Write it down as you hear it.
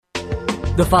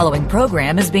The following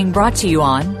program is being brought to you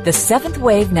on the Seventh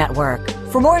Wave Network.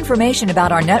 For more information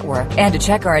about our network and to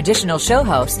check our additional show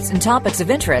hosts and topics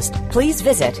of interest, please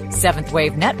visit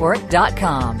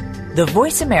seventhwavenetwork.com. The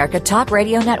Voice America Talk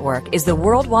Radio Network is the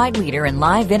worldwide leader in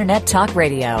live Internet talk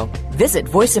radio. Visit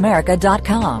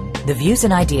voiceamerica.com. The views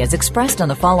and ideas expressed on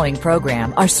the following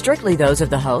program are strictly those of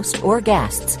the host or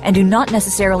guests and do not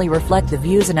necessarily reflect the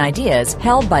views and ideas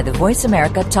held by the Voice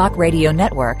America Talk Radio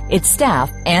Network, its staff,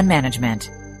 and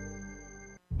management.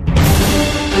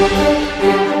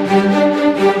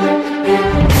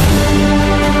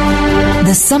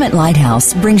 The Summit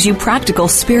Lighthouse brings you practical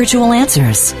spiritual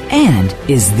answers and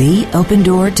is the open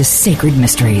door to sacred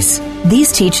mysteries.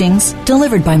 These teachings,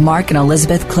 delivered by Mark and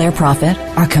Elizabeth Clare Prophet,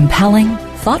 are compelling,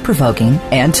 thought-provoking,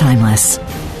 and timeless.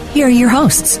 Here are your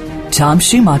hosts, Tom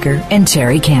Schumacher and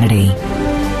Terry Kennedy.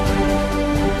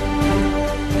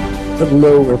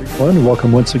 Hello, everyone, and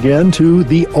welcome once again to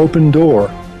The Open Door.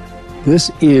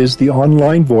 This is the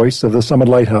online voice of the Summit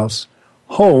Lighthouse,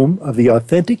 home of the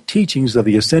authentic teachings of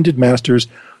the Ascended Masters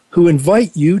who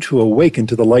invite you to awaken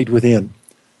to the light within.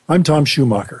 I'm Tom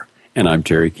Schumacher. And I'm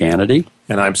Terry Kennedy.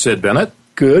 And I'm Sid Bennett.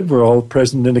 Good. We're all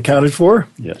present and accounted for.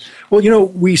 Yes. Well,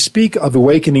 we speak of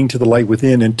awakening to the light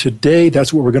within, and today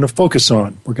that's what we're going to focus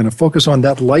on. We're going to focus on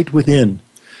that light within.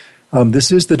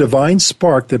 This is the divine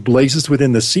spark that blazes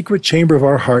within the secret chamber of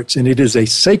our hearts, and it is a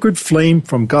sacred flame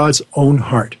from God's own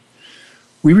heart.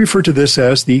 We refer to this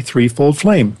as the threefold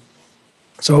flame.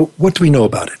 So what do we know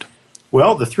about it?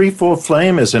 Well, the threefold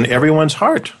flame is in everyone's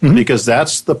heart because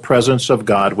that's the presence of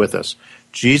God with us.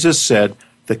 Jesus said,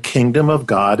 the kingdom of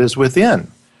God is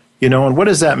within. And what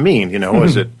does that mean?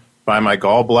 Is it by my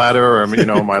gallbladder or,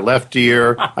 my left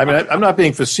ear? I mean, I'm not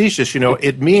being facetious.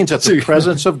 It means that the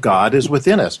presence of God is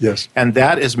within us. Yes. And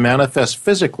that is manifest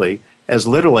physically as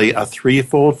literally a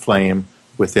threefold flame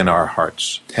within our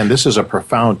hearts. And this is a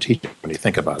profound teaching when you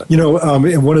think about it.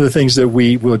 And one of the things that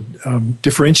we would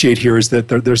differentiate here is that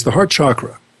there's the heart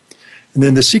chakra. And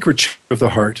then the secret chamber of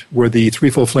the heart, where the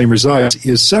threefold flame resides,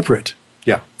 is separate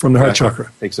from the heart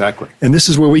chakra. Exactly. And this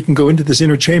is where we can go into this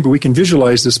inner chamber. We can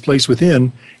visualize this place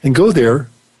within and go there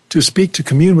to speak, to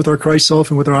commune with our Christ self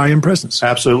and with our I Am presence.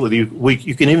 Absolutely.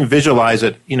 You can even visualize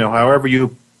it, however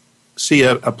you see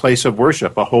a place of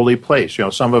worship, a holy place.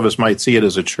 Some of us might see it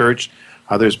as a church,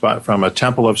 others from a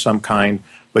temple of some kind,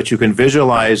 but you can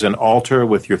visualize an altar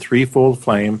with your threefold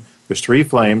flame. There's three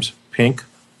flames, pink,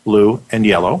 blue, and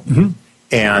yellow.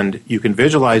 And you can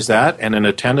visualize that, and in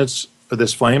attendance of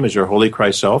this flame is your holy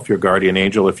Christ self, your guardian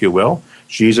angel, if you will.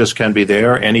 Jesus can be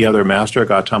there, any other master,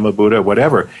 Gautama Buddha,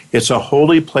 whatever. It's a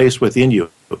holy place within you.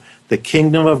 The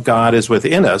kingdom of God is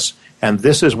within us, and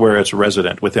this is where it's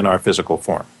resident, within our physical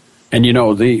form. And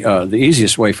the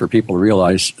easiest way for people to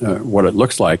realize what it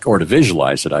looks like, or to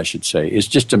visualize it, I should say, is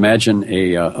just imagine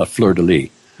a fleur-de-lis,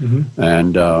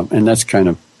 and that's kind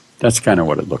of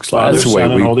what it looks like. Father, That's the way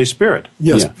Son, and Holy Spirit.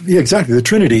 Yes, yeah, exactly. The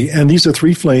Trinity, and these are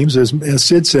three flames, as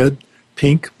Sid said,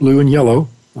 pink, blue, and yellow,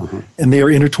 and they are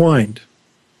intertwined.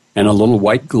 And a little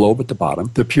white globe at the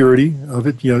bottom. The purity of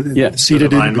it,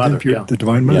 seated in the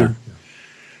Divine Mother. Yeah.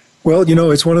 Well,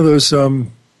 it's one of those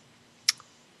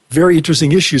very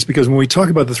interesting issues, because when we talk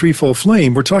about the threefold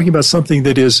flame, we're talking about something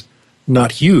that is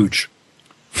not huge.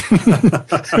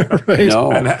 Right?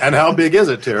 No. And how big is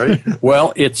it, Terry?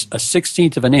 Well, it's a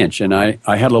 1/16 of an inch, and I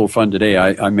had a little fun today.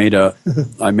 I made up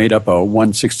a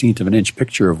 1/16 of an inch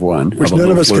picture of one, which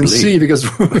none of us can see because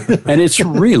and it's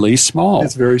really small.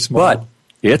 It's very small, but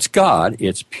it's God.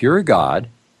 It's pure God.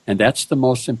 And that's the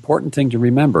most important thing to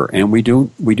remember. And we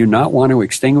do not want to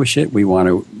extinguish it. We want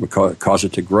to cause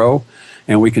it to grow.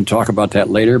 And we can talk about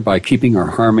that later by keeping our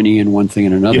harmony in one thing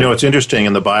and another. It's interesting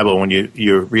in the Bible when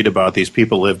you read about these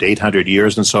people lived 800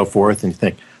 years and so forth, and you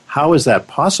think, how is that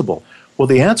possible? Well,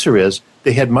 the answer is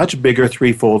they had much bigger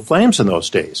threefold flames in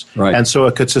those days. Right. And so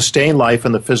it could sustain life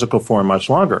in the physical form much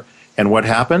longer. And what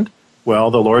happened? Well,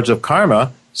 the lords of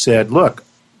karma said, look,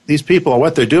 these people,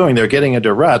 what they're doing, they're getting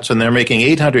into ruts, and they're making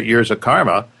 800 years of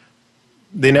karma.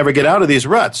 They never get out of these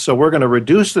ruts. So we're going to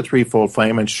reduce the threefold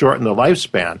flame and shorten the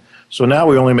lifespan. So now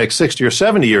we only make 60 or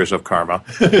 70 years of karma,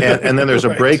 and then there's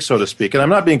a break, so to speak. And I'm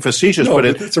not being facetious, but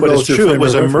it's true. It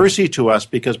was a mercy to us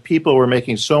because people were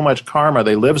making so much karma,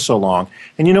 they lived so long.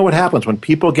 And you know what happens? When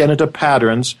people get into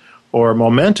patterns or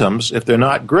momentums, if they're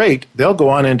not great, they'll go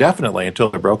on indefinitely until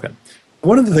they're broken.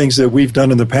 One of the things that we've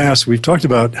done in the past, we've talked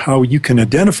about how you can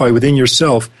identify within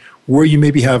yourself where you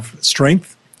maybe have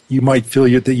strength. You might feel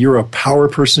that you're a power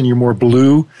person, you're more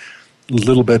blue, a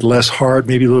little bit less hard,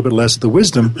 maybe a little bit less of the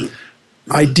wisdom.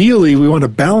 Ideally, we want to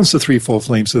balance the threefold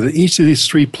flame so that each of these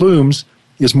three plumes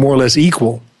is more or less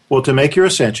equal. Well, to make your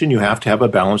ascension, you have to have a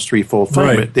balanced threefold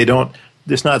flame. Right.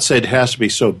 It's not said it has to be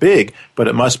so big, but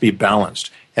it must be balanced.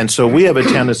 And so we have a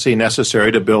tendency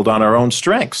necessary to build on our own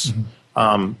strengths.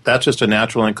 That's just a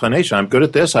natural inclination. I'm good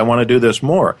at this. I want to do this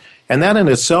more. And that in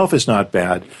itself is not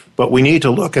bad, but we need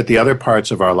to look at the other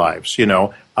parts of our lives,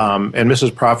 And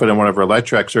Mrs. Prophet in one of her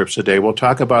lecture excerpts today will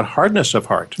talk about hardness of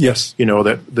heart. Yes.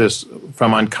 That this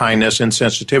from unkindness,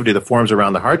 insensitivity that forms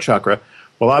around the heart chakra.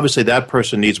 Well, obviously that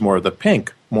person needs more of the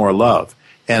pink, more love.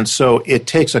 And so it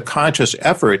takes a conscious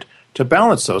effort to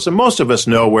balance those. And most of us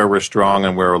know where we're strong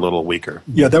and where we're a little weaker.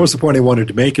 Yeah, that was the point I wanted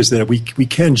to make, is that we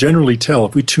can generally tell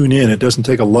if we tune in. It doesn't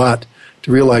take a lot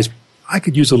to realize I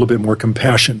could use a little bit more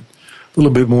compassion, a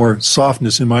little bit more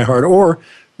softness in my heart, or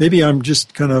maybe I'm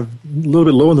just kind of a little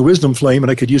bit low in the wisdom flame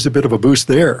and I could use a bit of a boost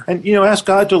there. And, ask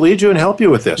God to lead you and help you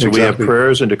with this. Exactly. We have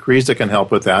prayers and decrees that can help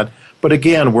with that. But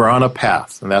again, we're on a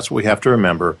path, and that's what we have to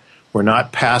remember. We're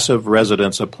not passive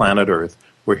residents of planet Earth.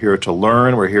 We're here to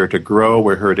learn. We're here to grow.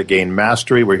 We're here to gain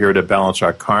mastery. We're here to balance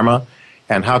our karma.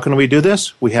 And how can we do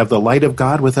this? We have the light of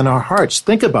God within our hearts.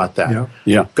 Think about that.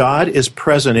 Yeah. God is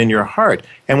present in your heart.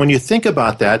 And when you think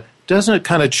about that, doesn't it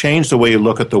kind of change the way you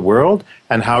look at the world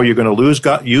and how you're going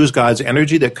to use God's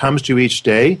energy that comes to you each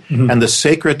day and the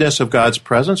sacredness of God's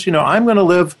presence? I'm going to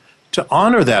live to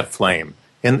honor that flame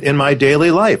in my daily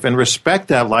life and respect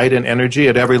that light and energy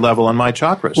at every level in my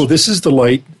chakras. Well, this is the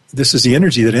light, this is the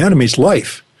energy that animates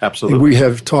life. Absolutely. And we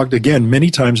have talked, again, many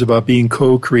times about being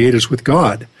co-creators with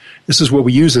God. This is what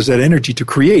we use as that energy to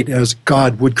create as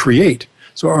God would create.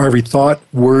 So our every thought,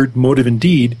 word, motive, and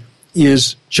deed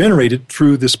is generated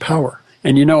through this power.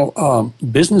 And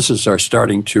businesses are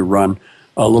starting to run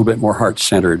a little bit more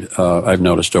heart-centered. I've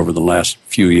noticed over the last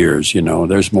few years.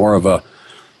 There's more of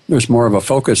a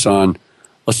focus on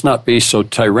let's not be so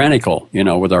tyrannical.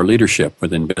 With our leadership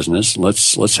within business.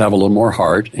 Let's have a little more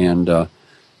heart, and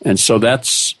so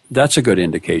that's a good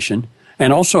indication.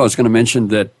 And also, I was going to mention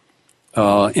that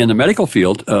in the medical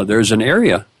field, there's an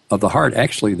area of the heart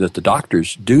actually that the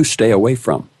doctors do stay away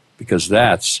from, because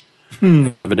that's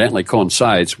evidently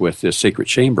coincides with the sacred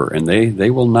chamber, and they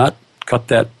will not cut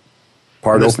that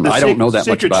part open. I don't know that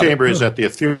much about it. The sacred chamber is at the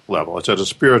ethereal level. It's at a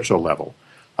spiritual level.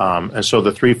 And so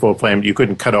the threefold flame, you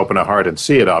couldn't cut open a heart and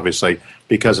see it, obviously,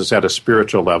 because it's at a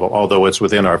spiritual level, although it's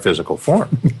within our physical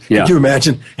form. Yeah. Can you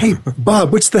imagine? Hey,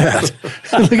 Bob, what's that?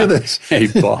 Look at this. Hey,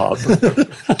 Bob.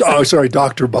 Oh, sorry,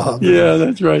 Dr. Bob. Yeah,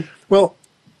 that's right. Well,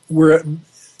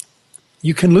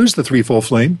 you can lose the threefold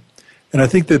flame, and I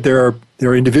think that there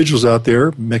are individuals out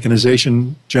there,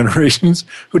 mechanization generations,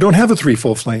 who don't have a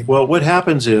threefold flame. Well, what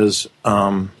happens is,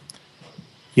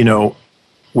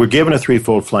 we're given a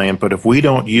threefold flame, but if we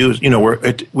don't use, we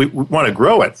want to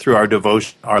grow it through our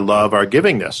devotion, our love, our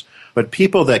givingness. But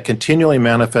people that continually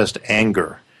manifest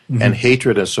anger and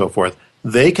hatred and so forth,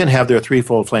 they can have their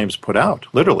threefold flames put out.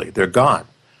 Literally, they're gone.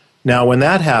 Now, when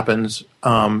that happens,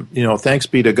 thanks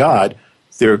be to God,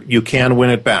 you can win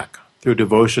it back through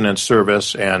devotion and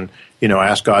service, and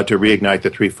ask God to reignite the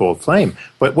threefold flame.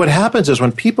 But what happens is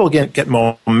when people get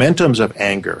momentums of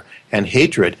anger and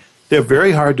hatred, they're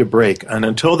very hard to break, and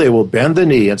until they will bend the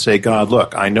knee and say, God,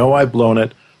 look, I know I've blown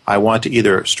it. I want to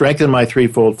either strengthen my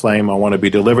threefold flame. I want to be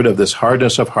delivered of this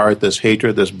hardness of heart, this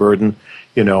hatred, this burden.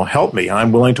 Help me.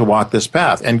 I'm willing to walk this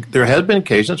path. And there has been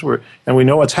occasions where, and we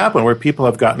know what's happened, where people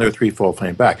have gotten their threefold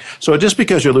flame back. So just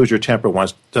because you lose your temper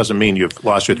once doesn't mean you've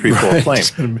lost your threefold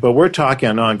flame. But we're talking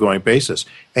on an ongoing basis.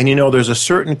 And there's a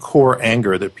certain core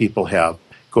anger that people have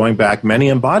going back many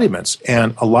embodiments.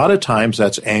 And a lot of times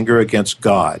that's anger against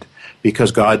God,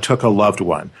 because God took a loved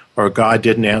one, or God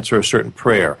didn't answer a certain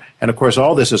prayer. And of course,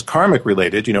 all this is karmic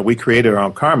related. We created our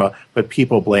own karma, but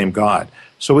people blame God.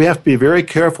 So we have to be very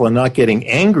careful in not getting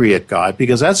angry at God,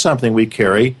 because that's something we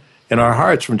carry in our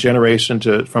hearts from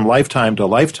from lifetime to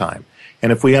lifetime.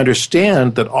 And if we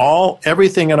understand that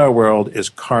everything in our world is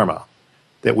karma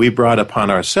that we brought upon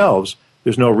ourselves,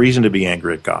 there's no reason to be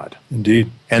angry at God.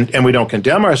 Indeed. And we don't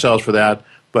condemn ourselves for that,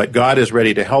 but God is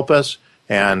ready to help us,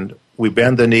 and we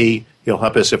bend the knee. He'll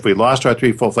help us if we lost our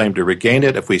threefold flame to regain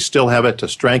it, if we still have it, to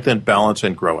strengthen, balance,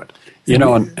 and grow it.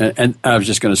 And I was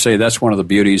just going to say that's one of the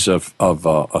beauties of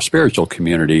a spiritual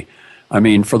community. I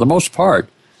mean, for the most part,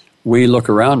 we look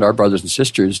around our brothers and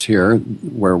sisters here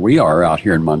where we are out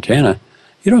here in Montana.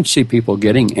 You don't see people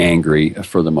getting angry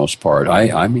for the most part.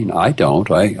 I mean, I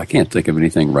don't. I can't think of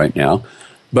anything right now.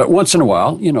 But once in a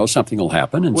while, something will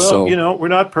happen. And we're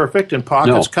not perfect, and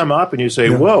pockets come up, and you say,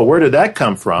 whoa, where did that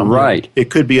come from? Right.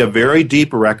 It could be a very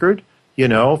deep record,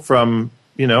 from,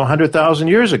 100,000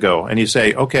 years ago. And you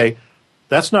say, okay,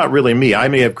 that's not really me. I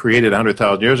may have created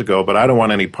 100,000 years ago, but I don't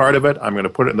want any part of it. I'm going to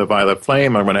put it in the violet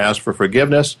flame. I'm going to ask for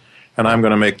forgiveness. and I'm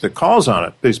going to make the calls on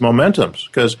it, these momentums,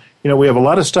 because, we have a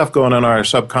lot of stuff going on in our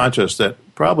subconscious that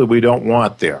probably we don't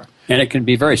want there. And it can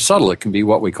be very subtle. It can be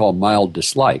what we call mild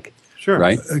dislike. Sure.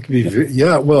 Right? It can be,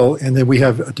 well, and then we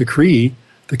have a decree,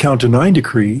 the count to 9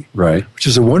 decree, right, which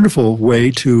is a wonderful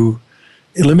way to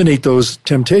eliminate those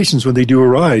temptations when they do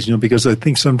arise, because I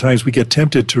think sometimes we get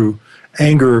tempted to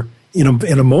anger in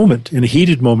a moment, in a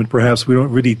heated moment perhaps. We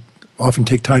don't really often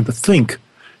take time to think.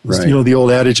 Right. The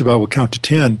old adage about we'll count to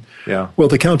 10. Yeah. Well,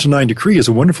 the count to 9 decree is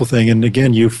a wonderful thing. And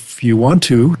again, if you want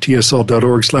to,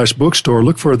 tsl.org/bookstore,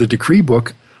 look for the decree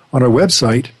book on our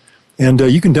website, and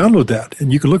you can download that.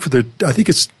 And you can look for I think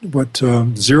it's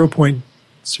 0.0,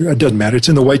 it doesn't matter. It's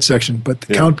in the white section, but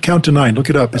count to 9. Look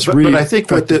it up. It's really. But I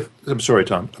think I'm sorry,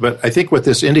 Tom, but I think what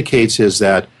this indicates is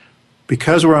that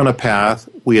because we're on a path,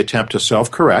 we attempt to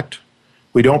self-correct.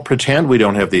 We don't pretend we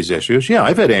don't have these issues. Yeah,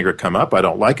 I've had anger come up. I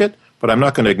don't like it, but I'm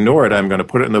not going to ignore it. I'm going to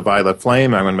put it in the violet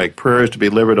flame. I'm going to make prayers to be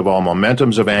delivered of all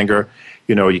momentums of anger.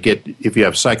 If you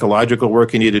have psychological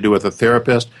work you need to do with a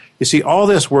therapist, you see, all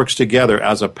this works together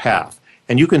as a path.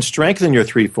 And you can strengthen your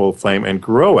threefold flame and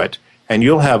grow it, and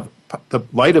you'll have the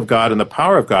light of God and the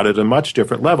power of God at a much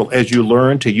different level as you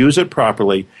learn to use it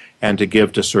properly and to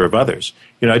give to serve others.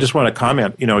 I just want to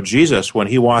comment, Jesus, when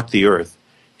he walked the earth,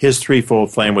 his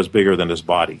threefold flame was bigger than his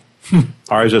body.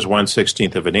 Ours is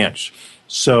 1/16 of an inch.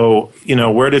 So,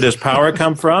 where did his power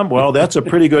come from? Well, that's a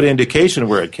pretty good indication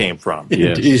where it came from.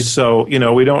 Yes. So,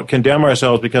 we don't condemn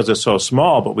ourselves because it's so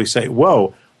small, but we say,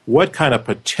 whoa, what kind of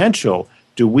potential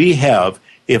do we have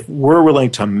if we're willing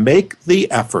to make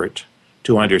the effort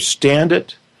to understand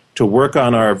it, to work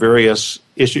on our various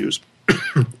issues,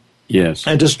 yes,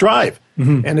 and to strive.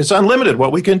 Mm-hmm. And it's unlimited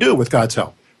what we can do with God's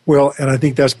help. Well, and I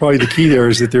think that's probably the key there,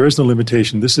 is that there is no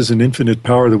limitation. This is an infinite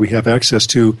power that we have access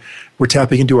to. We're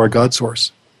tapping into our God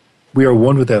source. We are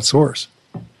one with that source.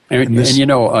 And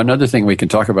another thing we can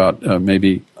talk about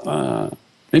maybe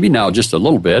now just a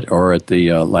little bit, or at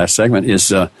the last segment,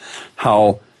 is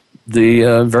how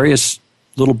the various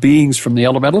little beings from the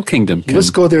elemental kingdom can... Let's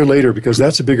go there later, because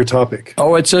that's a bigger topic.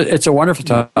 Oh, it's a wonderful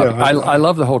topic. Yeah, I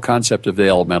love the whole concept of the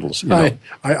elementals.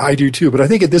 I do too, but I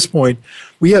think at this point,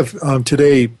 we have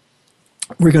today,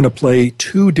 we're going to play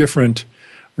 2 different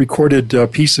recorded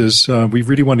pieces. We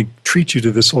really want to treat you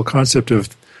to this whole concept of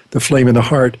the flame in the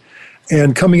heart.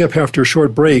 And coming up after a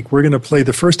short break, we're going to play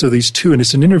the first of these 2, and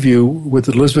it's an interview with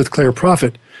Elizabeth Clare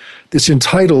Prophet that's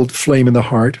entitled Flame in the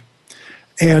Heart.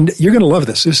 And you're going to love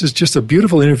this. This is just a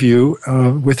beautiful interview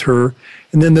with her.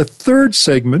 And then the third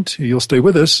segment, you'll stay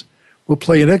with us, we'll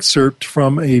play an excerpt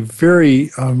from a very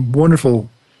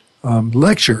wonderful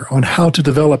lecture on how to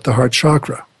develop the heart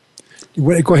chakra.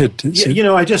 Go ahead.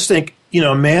 I just think,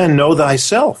 man, know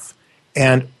thyself.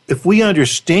 And if we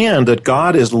understand that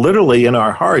God is literally in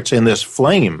our hearts in this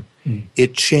flame,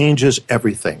 it changes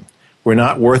everything. We're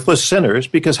not worthless sinners,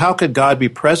 because how could God be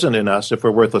present in us if we're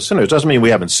worthless sinners? Doesn't mean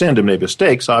we haven't sinned and made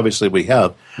mistakes. Obviously we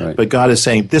have. Right. But God is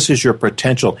saying, this is your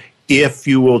potential if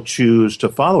you will choose to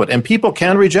follow it. And people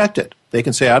can reject it. They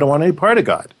can say, I don't want any part of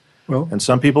God. Well, and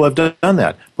some people have done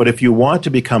that. But if you want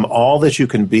to become all that you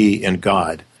can be in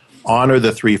God, honor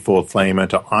the threefold flame,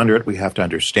 and to honor it, we have to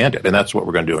understand it. And that's what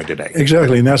we're going to do today.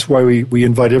 Exactly. And that's why we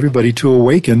invite everybody to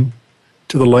awaken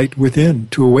to the light within,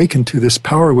 to awaken to this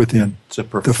power within. It's a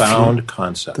profound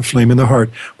concept. The flame in the heart.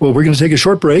 Well, we're going to take a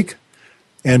short break,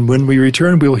 and when we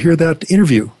return, we'll hear that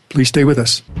interview. Please stay with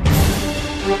us.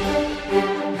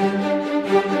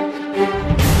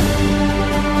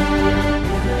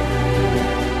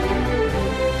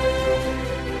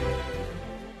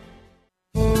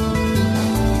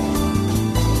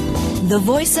 The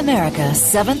Voice America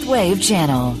 7th Wave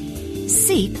Channel.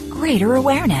 Seek greater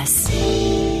awareness.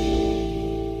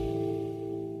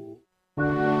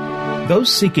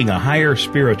 Those seeking a higher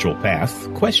spiritual path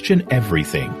question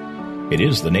everything. It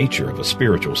is the nature of a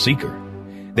spiritual seeker.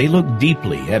 They look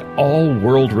deeply at all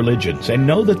world religions and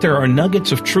know that there are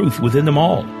nuggets of truth within them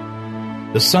all.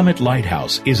 The Summit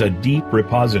Lighthouse is a deep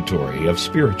repository of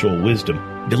spiritual wisdom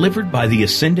delivered by the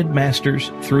Ascended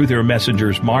Masters through their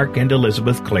messengers Mark and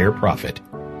Elizabeth Clare Prophet.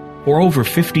 For over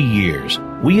 50 years,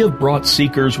 we have brought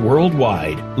seekers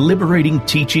worldwide liberating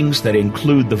teachings that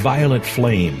include the violet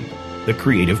flame, the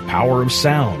creative power of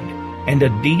sound, and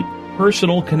a deep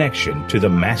personal connection to the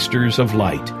Masters of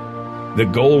Light. The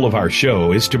goal of our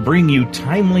show is to bring you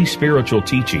timely spiritual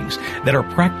teachings that are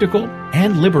practical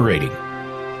and liberating.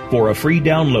 For a free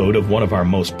download of one of our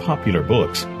most popular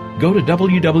books, go to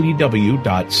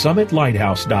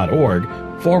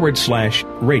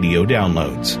www.summitlighthouse.org/radio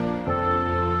downloads.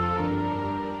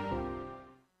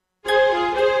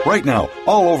 Right now,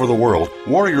 all over the world,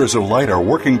 warriors of light are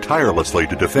working tirelessly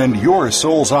to defend your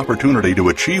soul's opportunity to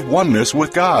achieve oneness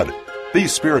with God.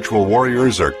 These spiritual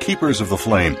warriors are keepers of the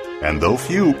flame, and though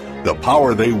few, the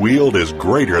power they wield is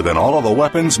greater than all of the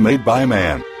weapons made by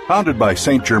man. Founded by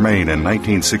Saint Germain in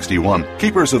 1961,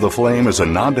 Keepers of the Flame is a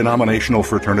non-denominational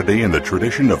fraternity in the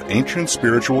tradition of ancient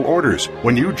spiritual orders.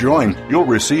 When you join, you'll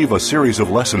receive a series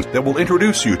of lessons that will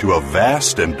introduce you to a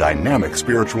vast and dynamic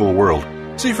spiritual world.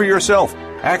 See for yourself.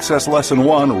 Access Lesson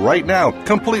 1 right now,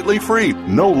 completely free,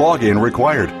 no login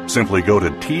required. Simply go to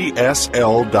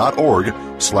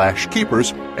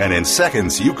tsl.org/keepers, and in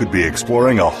seconds you could be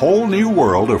exploring a whole new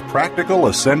world of practical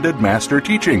Ascended Master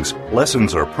teachings.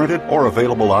 Lessons are printed or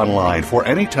available online for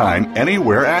any time,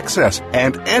 anywhere access,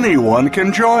 and anyone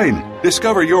can join.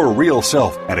 Discover your real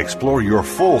self and explore your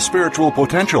full spiritual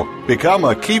potential. Become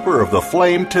a keeper of the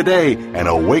flame today and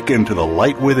awaken to the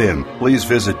light within. Please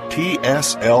visit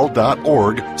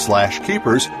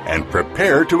tsl.org/keepers and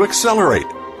prepare to accelerate.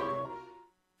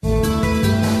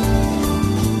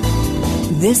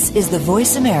 This is the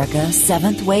Voice America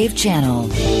 7th Wave Channel.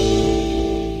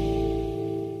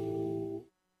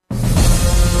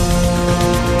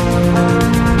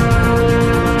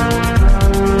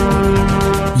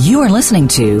 You are listening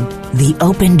to The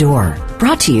Open Door,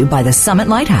 brought to you by the Summit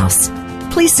Lighthouse.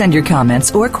 Please send your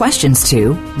comments or questions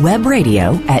to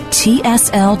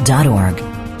webradio@tsl.org.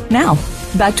 Now,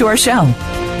 back to our show.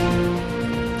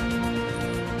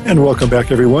 And welcome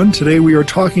back, everyone. Today we are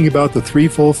talking about the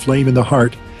threefold flame in the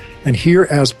heart. And here,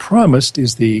 as promised,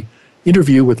 is the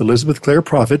interview with Elizabeth Clare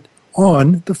Prophet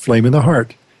on the flame in the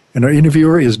heart. And our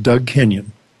interviewer is Doug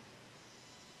Kenyon.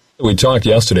 We talked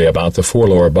yesterday about the four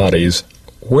lower bodies.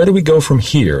 Where do we go from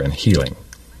here in healing?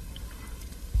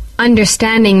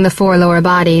 Understanding the four lower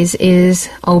bodies is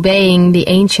obeying the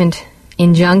ancient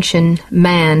injunction,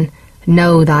 man,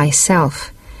 know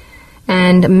thyself.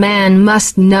 And man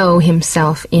must know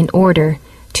himself in order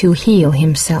to heal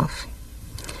himself.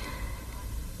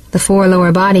 The four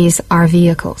lower bodies are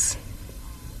vehicles.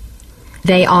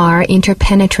 They are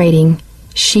interpenetrating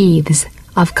sheaths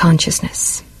of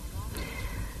consciousness.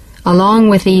 Along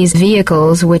with these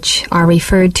vehicles, which are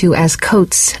referred to as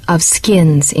coats of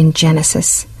skins in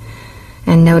Genesis,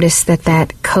 and notice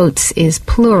that coats is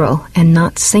plural and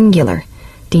not singular,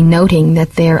 denoting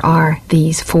that there are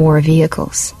these four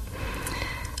vehicles.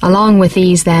 Along with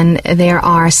these, then, there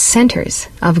are centers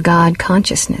of God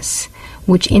consciousness,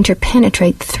 which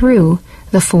interpenetrate through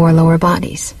the four lower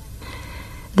bodies.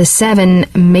 The 7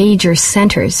 major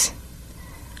centers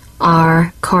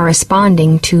are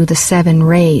corresponding to the 7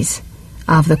 rays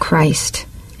of the Christ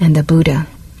and the Buddha.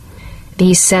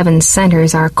 These 7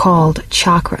 centers are called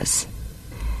chakras.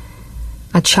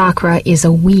 A chakra is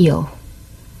a wheel,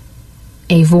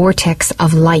 a vortex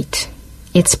of light.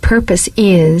 Its purpose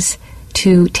is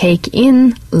to take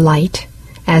in light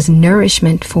as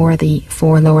nourishment for the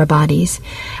 4 lower bodies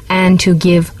and to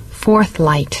give forth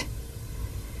light.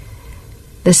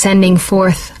 The sending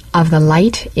forth of the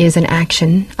light is an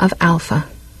action of alpha.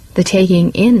 The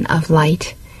taking in of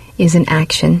light is an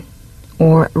action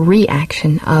or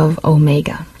reaction of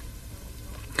omega.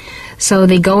 So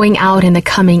the going out and the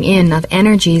coming in of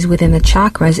energies within the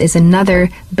chakras is another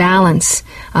balance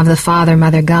of the Father,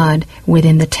 Mother, God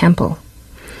within the temple.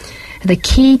 The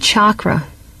key chakra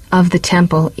of the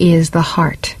temple is the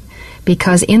heart,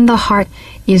 because in the heart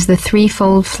is the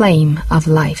threefold flame of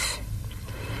life.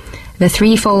 The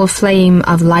threefold flame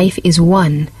of life is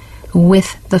one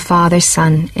with the Father,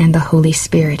 Son, and the Holy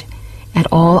Spirit at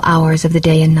all hours of the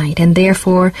day and night. And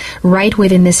therefore, right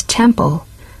within this temple,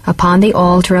 upon the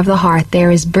altar of the heart, there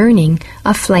is burning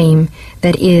a flame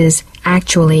that is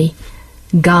actually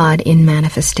God in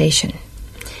manifestation.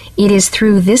 It is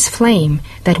through this flame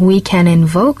that we can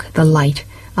invoke the light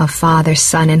of Father,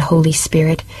 Son, and Holy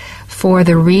Spirit for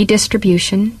the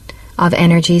redistribution of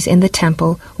energies in the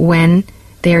temple when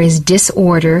there is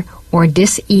disorder or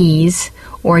dis-ease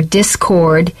or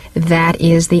discord. That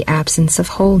is the absence of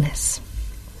wholeness.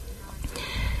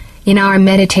 In our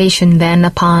meditation then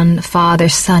upon Father,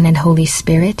 Son, and Holy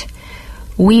Spirit,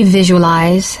 we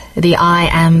visualize the I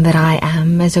am that I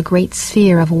am as a great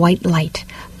sphere of white light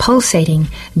pulsating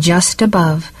just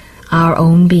above our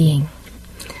own being.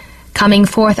 Coming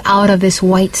forth out of this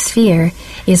white sphere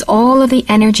is all of the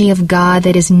energy of God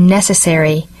that is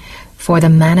necessary for the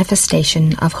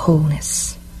manifestation of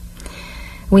wholeness.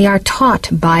 We are taught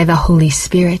by the Holy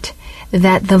Spirit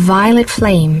that the violet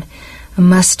flame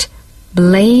must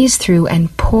blaze through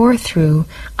and pour through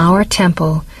our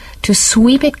temple to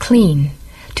sweep it clean,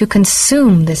 to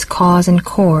consume this cause and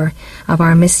core of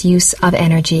our misuse of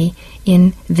energy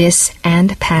in this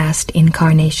and past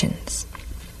incarnations.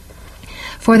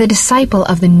 For the disciple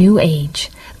of the new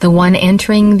age, the one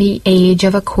entering the age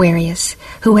of Aquarius,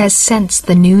 who has sensed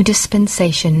the new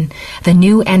dispensation, the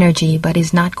new energy, but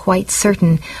is not quite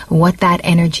certain what that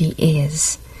energy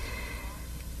is,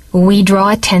 we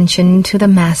draw attention to the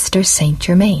Master Saint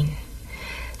Germain.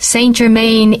 Saint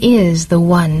Germain is the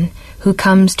one who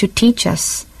comes to teach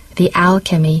us the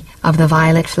alchemy of the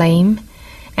violet flame,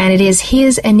 and it is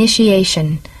his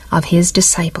initiation of his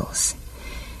disciples.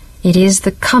 It is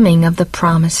the coming of the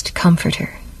promised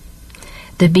Comforter.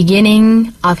 The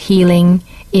beginning of healing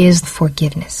is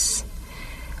forgiveness.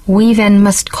 We then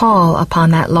must call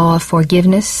upon that law of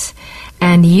forgiveness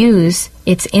and use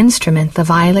its instrument, the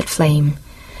violet flame,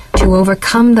 to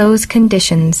overcome those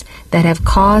conditions that have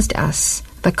caused us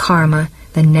the karma,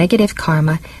 the negative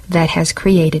karma that has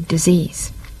created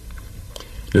disease.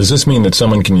 Does this mean that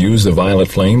someone can use the violet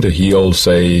flame to heal,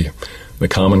 say, the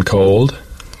common cold?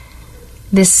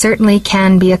 This certainly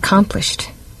can be accomplished.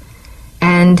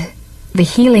 And the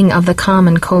healing of the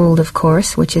common cold, of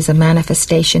course, which is a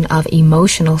manifestation of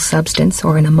emotional substance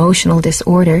or an emotional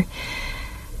disorder,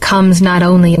 comes not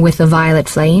only with the violet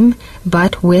flame,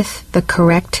 but with the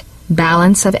correct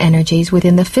balance of energies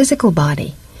within the physical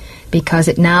body, because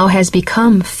it now has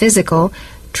become physical,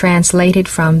 translated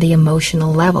from the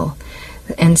emotional level.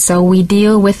 And so we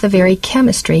deal with the very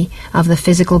chemistry of the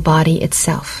physical body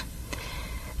itself.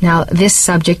 Now, this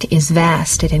subject is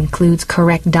vast. It includes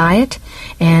correct diet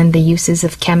and the uses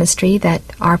of chemistry that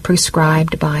are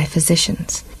prescribed by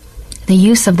physicians. The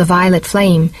use of the violet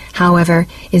flame, however,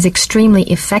 is extremely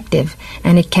effective,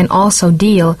 and it can also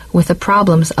deal with the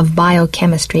problems of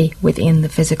biochemistry within the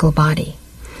physical body.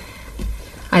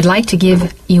 I'd like to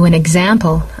give you an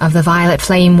example of the violet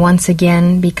flame once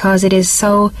again, because it is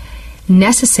so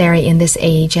necessary in this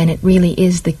age, and it really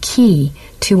is the key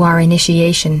to our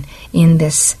initiation in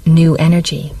this new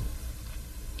energy.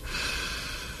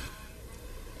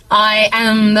 I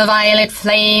am the violet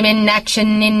flame in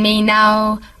action in me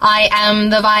now. I am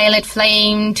the violet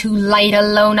flame, to light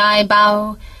alone I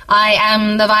bow. I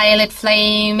am the violet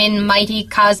flame in mighty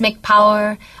cosmic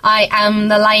power. I am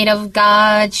the light of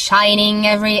God, shining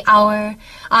every hour.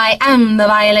 I am the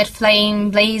violet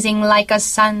flame, blazing like a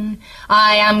sun.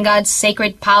 I am God's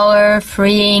sacred power,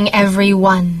 freeing every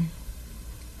one.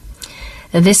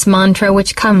 This mantra,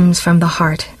 which comes from the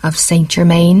heart of Saint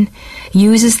Germain,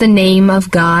 uses the name of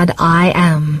God, I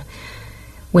Am,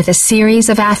 with a series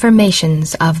of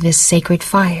affirmations of this sacred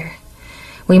fire.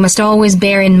 We must always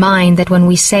bear in mind that when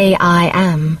we say I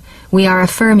am, we are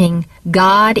affirming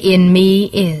God in me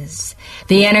is.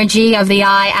 The energy of the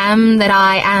I am that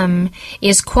I am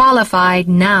is qualified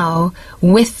now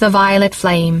with the violet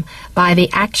flame by the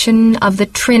action of the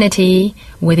Trinity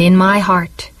within my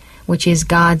heart, which is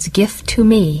God's gift to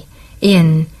me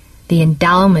in the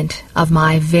endowment of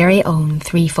my very own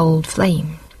threefold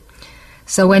flame.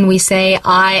 So when we say,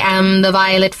 I am the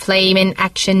violet flame in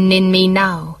action in me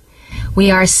now,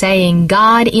 we are saying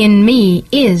God in me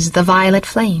is the violet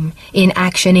flame in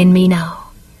action in me now.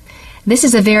 This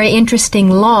is a very interesting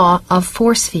law of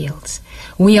force fields.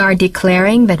 We are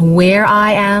declaring that where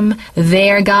I am,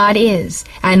 there God is.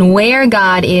 And where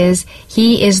God is,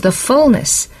 He is the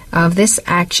fullness of this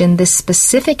action, this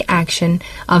specific action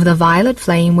of the violet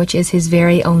flame, which is His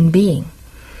very own being.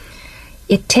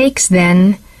 It takes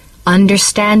then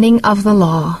understanding of the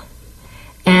law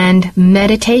and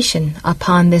meditation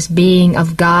upon this being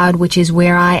of God, which is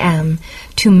where I am,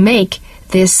 to make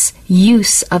this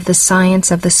use of the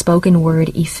science of the spoken word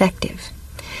effective.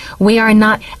 We are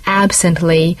not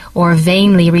absently or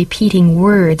vainly repeating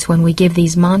words when we give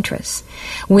these mantras.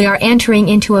 We are entering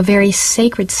into a very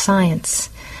sacred science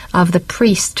of the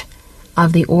priest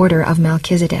of the order of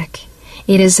Melchizedek.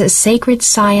 It is a sacred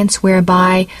science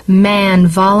whereby man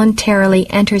voluntarily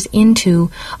enters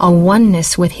into a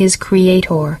oneness with his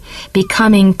Creator,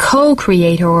 becoming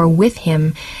co-creator with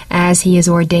him as he is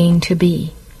ordained to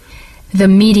be. The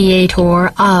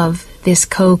mediator of this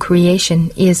co-creation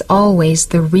is always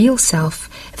the real self,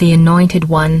 the anointed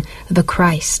one, the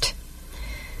Christ.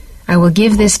 I will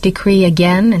give this decree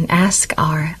again and ask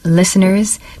our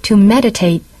listeners to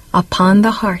meditate upon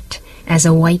the heart as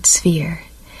a white sphere,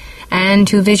 and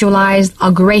to visualize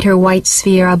a greater white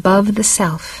sphere above the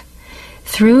self.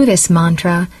 Through this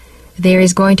mantra, there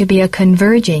is going to be a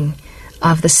converging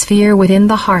of the sphere within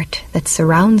the heart that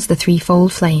surrounds the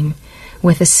threefold flame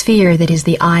with a sphere that is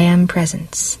the I Am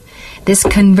presence. This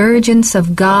convergence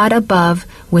of God above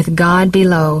with God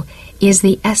below is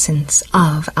the essence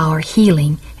of our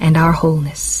healing and our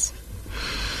wholeness.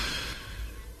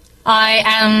 I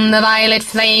am the violet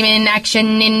flame in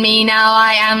action in me now.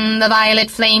 I am the violet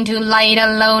flame, to light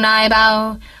alone I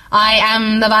bow. I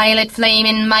am the violet flame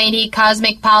in mighty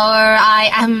cosmic power. I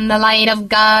am the light of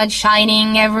God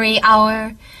shining every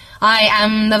hour. I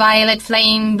am the violet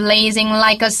flame blazing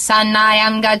like a sun. I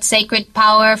am God's sacred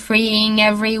power freeing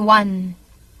everyone.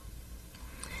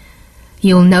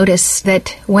 You'll notice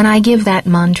that when I give that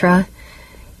mantra,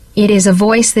 it is a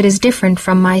voice that is different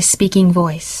from my speaking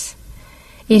voice.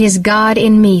 It is God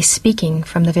in me speaking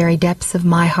from the very depths of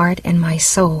my heart and my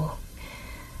soul.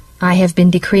 I have been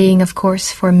decreeing, of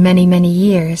course, for many, many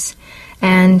years,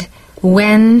 and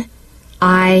when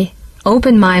I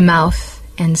open my mouth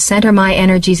and center my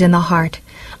energies in the heart,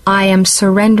 I am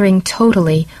surrendering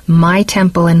totally my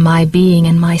temple and my being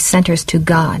and my centers to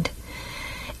God.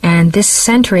 And this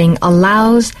centering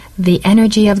allows the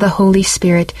energy of the Holy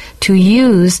Spirit to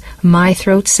use my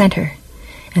throat center.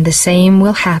 And the same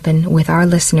will happen with our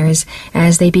listeners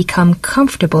as they become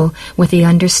comfortable with the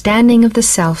understanding of the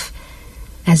self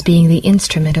as being the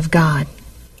instrument of God.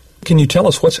 Can you tell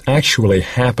us what's actually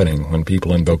happening when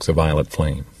people invoke the violet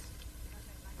flame?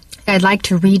 I'd like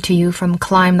to read to you from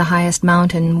Climb the Highest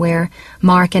Mountain, where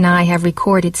Mark and I have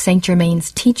recorded St.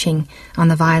 Germain's teaching on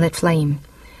the violet flame.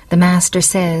 The Master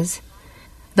says,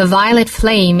 "The violet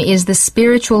flame is the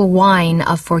spiritual wine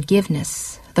of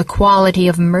forgiveness, the quality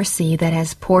of mercy that,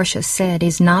 as Portia said,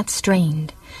 is not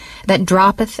strained, that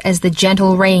droppeth as the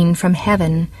gentle rain from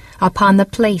heaven upon the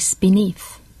place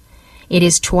beneath. It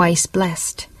is twice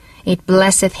blessed. It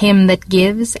blesseth him that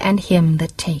gives and him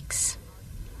that takes."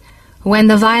 When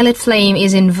the violet flame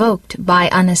is invoked by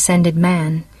unascended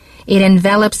man, it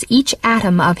envelops each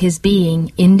atom of his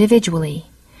being individually,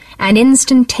 and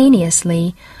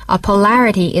instantaneously a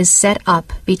polarity is set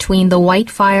up between the white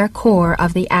fire core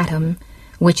of the atom,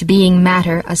 which being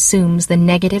matter assumes the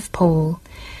negative pole,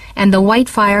 and the white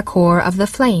fire core of the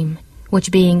flame,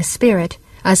 which being spirit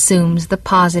assumes the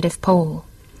positive pole.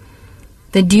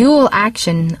 The dual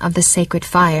action of the sacred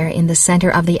fire in the center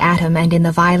of the atom and in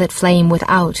the violet flame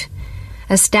without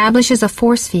establishes a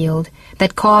force field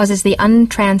that causes the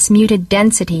untransmuted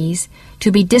densities to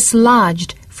be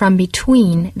dislodged from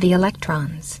between the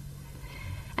electrons.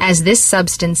 As this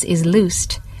substance is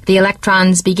loosed, the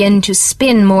electrons begin to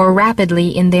spin more rapidly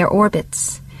in their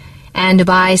orbits, and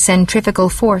by centrifugal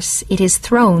force it is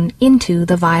thrown into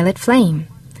the violet flame.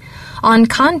 On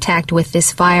contact with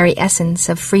this fiery essence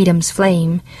of freedom's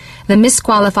flame, the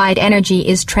misqualified energy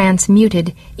is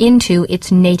transmuted into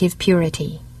its native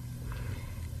purity.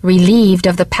 Relieved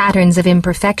of the patterns of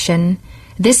imperfection,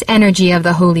 this energy of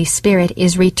the Holy Spirit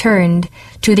is returned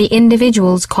to the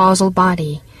individual's causal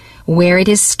body, where it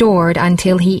is stored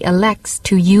until he elects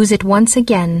to use it once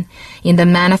again in the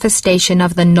manifestation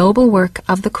of the noble work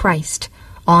of the Christ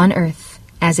on earth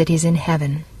as it is in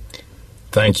heaven.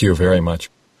 Thank you very much.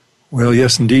 Well,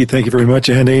 yes, indeed. Thank you very much,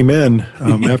 and amen.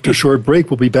 After a short break,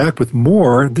 we'll be back with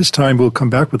more. This time, we'll come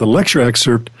back with a lecture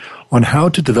excerpt on how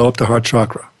to develop the heart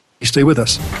chakra. Stay with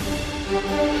us.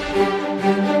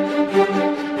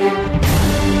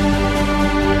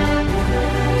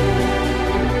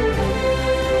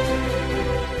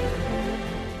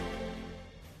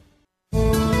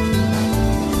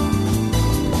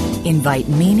 Invite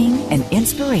meaning and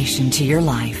inspiration to your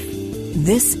life.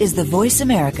 This is the Voice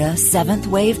America 7th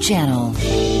Wave Channel.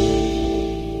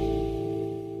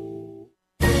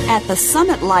 At the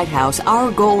Summit Lighthouse,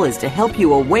 our goal is to help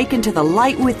you awaken to the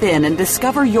light within and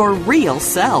discover your real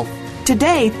self.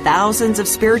 Today, thousands of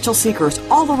spiritual seekers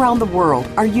all around the world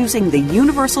are using the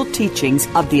universal teachings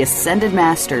of the Ascended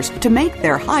Masters to make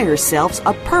their higher selves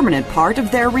a permanent part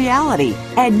of their reality.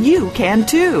 And you can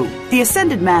too. The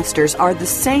Ascended Masters are the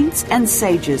saints and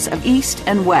sages of East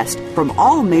and West from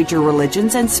all major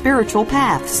religions and spiritual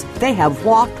paths. They have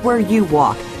walked where you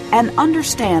walk and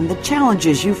understand the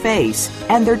challenges you face,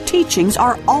 and their teachings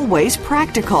are always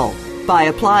practical. By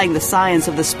applying the science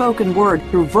of the spoken word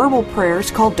through verbal prayers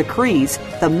called decrees,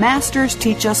 the Masters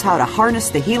teach us how to harness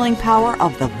the healing power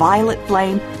of the violet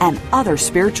flame and other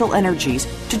spiritual energies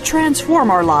to transform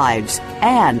our lives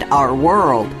and our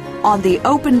world. On The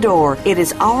Open Door, it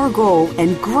is our goal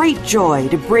and great joy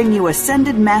to bring you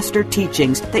Ascended Master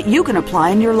teachings that you can apply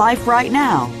in your life right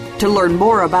now. To learn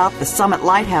more about the Summit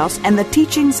Lighthouse and the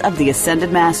teachings of the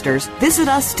Ascended Masters, visit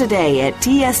us today at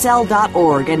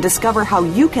tsl.org and discover how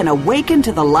you can awaken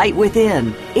to the light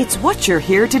within. It's what you're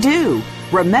here to do.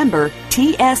 Remember,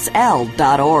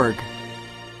 tsl.org.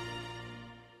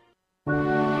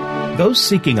 Those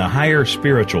seeking a higher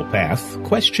spiritual path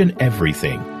question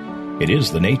everything. It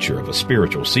is the nature of a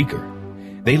spiritual seeker.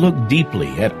 They look deeply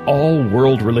at all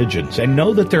world religions and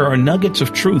know that there are nuggets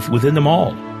of truth within them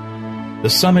all. The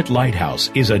Summit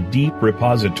Lighthouse is a deep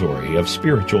repository of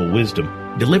spiritual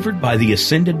wisdom delivered by the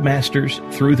Ascended Masters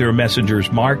through their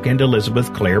messengers Mark and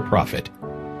Elizabeth Clare Prophet.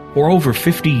 For over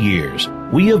 50 years,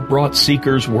 we have brought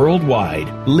seekers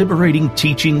worldwide liberating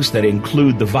teachings that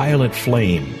include the violet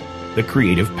flame, the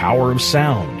creative power of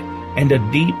sound, and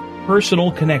a deep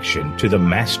personal connection to the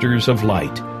Masters of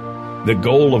Light. The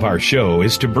goal of our show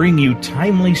is to bring you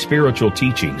timely spiritual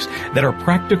teachings that are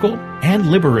practical and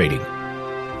liberating.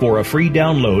 For a free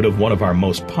download of one of our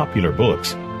most popular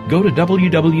books, go to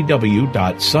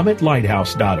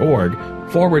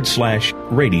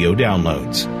www.summitlighthouse.org/radio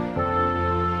downloads.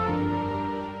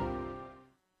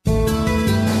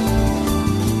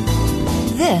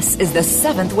 This is the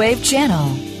Seventh Wave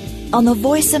Channel on the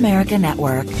Voice America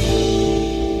Network.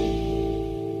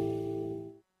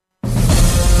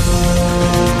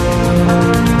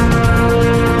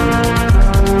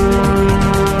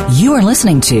 You are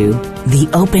listening to The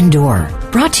Open Door,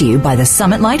 brought to you by the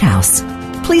Summit Lighthouse.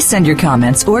 Please send your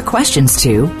comments or questions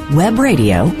to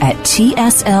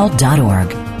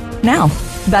webradio@tsl.org. Now,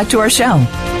 back to our show.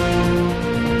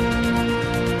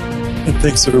 And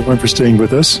thanks everyone for staying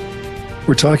with us.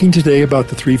 We're talking today about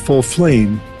the threefold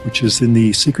flame, which is in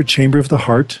the secret chamber of the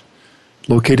heart,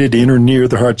 located in or near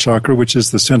the heart chakra, which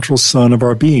is the central sun of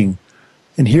our being.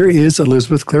 And here is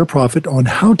Elizabeth Clare Prophet on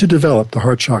how to develop the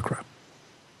heart chakra.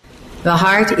 The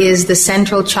heart is the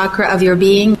central chakra of your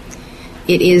being.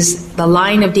 It is the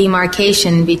line of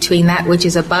demarcation between that which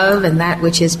is above and that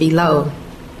which is below.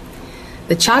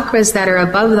 The chakras that are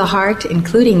above the heart,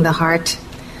 including the heart,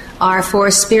 are for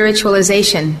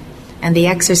spiritualization and the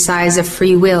exercise of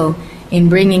free will in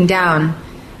bringing down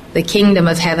the kingdom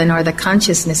of heaven or the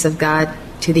consciousness of God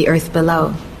to the earth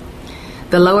below.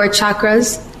 The lower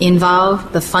chakras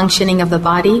involve the functioning of the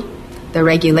body, the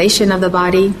regulation of the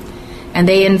body, and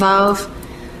they involve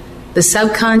the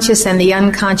subconscious and the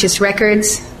unconscious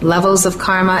records, levels of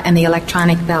karma, and the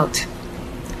electronic belt.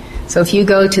 So if you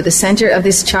go to the center of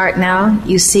this chart now,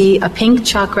 you see a pink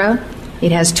chakra.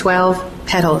 It has 12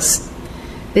 petals.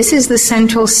 This is the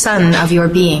central sun of your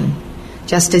being,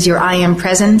 just as your I Am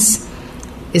Presence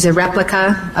is a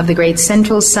replica of the great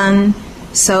central sun.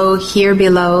 So here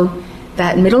below,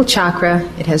 that middle chakra,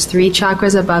 it has 3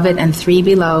 chakras above it and 3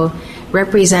 below,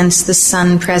 represents the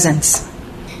sun presence.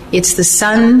 It's the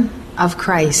sun of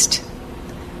Christ,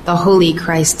 the holy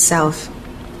Christ self.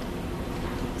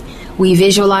 We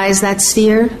visualize that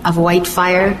sphere of white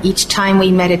fire each time we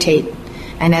meditate.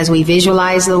 And as we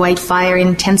visualize the white fire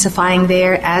intensifying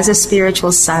there as a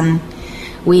spiritual sun,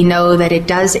 we know that it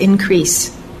does increase.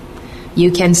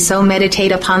 You can so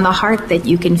meditate upon the heart that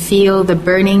you can feel the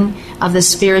burning of the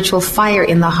spiritual fire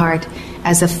in the heart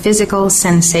as a physical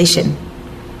sensation.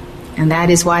 And that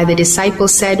is why the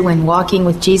disciples said when walking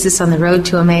with Jesus on the road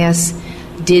to Emmaus,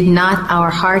 "Did not our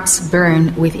hearts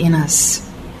burn within us?"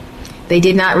 They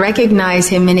did not recognize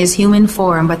him in his human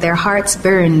form, but their hearts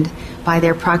burned by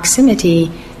their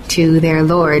proximity to their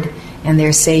Lord and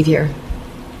their Savior.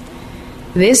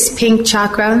 This pink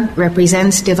chakra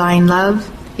represents divine love.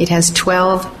 It has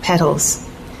 12 petals.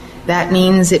 That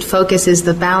means it focuses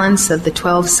the balance of the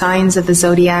 12 signs of the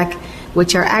zodiac,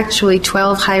 which are actually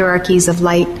 12 hierarchies of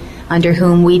light under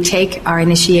whom we take our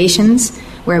initiations,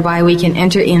 whereby we can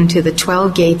enter into the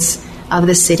 12 gates of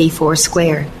the city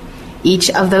foursquare. Each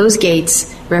of those gates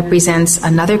represents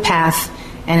another path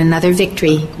and another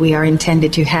victory we are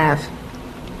intended to have.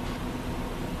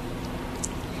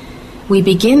 We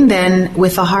begin then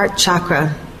with the heart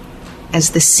chakra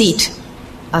as the seat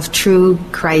of true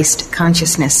Christ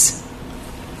consciousness.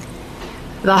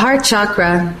 The heart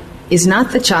chakra is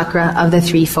not the chakra of the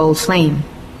threefold flame.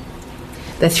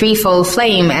 The threefold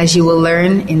flame, as you will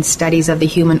learn in studies of the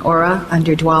human aura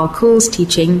under Dwal Kul's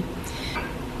teaching,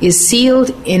 is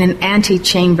sealed in an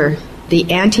antechamber,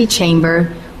 the antechamber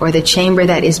or the chamber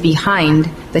that is behind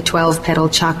the 12-petal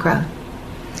chakra.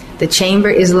 The chamber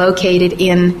is located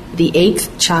in the 8th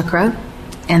chakra,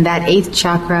 and that 8th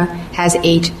chakra has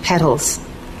 8 petals.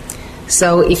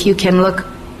 So if you can look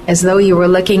as though you were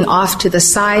looking off to the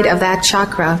side of that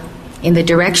chakra in the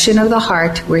direction of the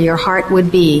heart, where your heart would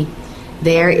be,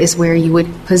 there is where you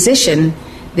would position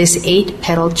this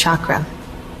 8-petaled chakra.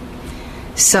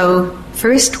 So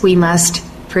first we must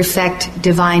perfect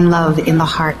divine love in the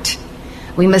heart.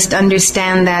 We must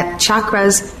understand that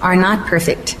chakras are not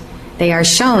perfect. They are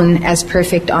shown as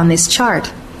perfect on this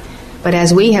chart. But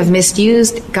as we have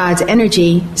misused God's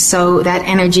energy, so that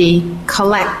energy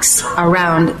collects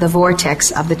around the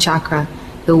vortex of the chakra,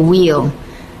 the wheel,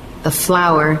 the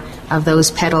flower of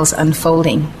those petals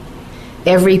unfolding.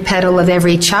 Every petal of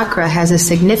every chakra has a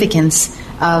significance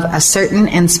of a certain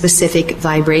and specific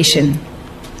vibration.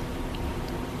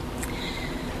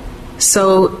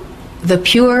 So the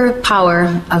pure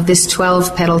power of this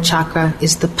 12-petal chakra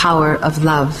is the power of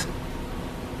love.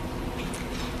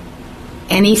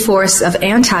 Any force of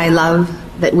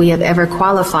anti-love that we have ever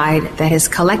qualified that is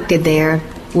collected there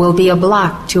will be a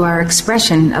block to our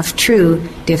expression of true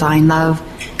divine love,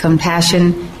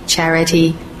 compassion,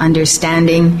 charity,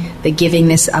 understanding, the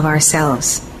givingness of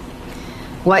ourselves.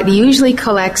 What usually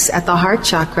collects at the heart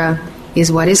chakra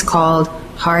is what is called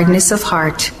hardness of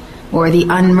heart, or the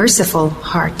unmerciful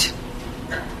heart.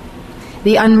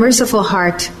 The unmerciful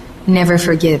heart never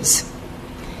forgives.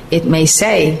 It may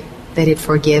say that it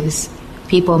forgives.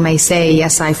 People may say,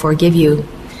 yes, I forgive you.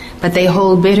 But they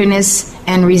hold bitterness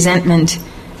and resentment,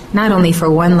 not only for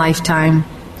one lifetime,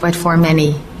 but for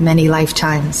many, many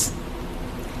lifetimes.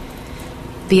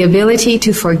 The ability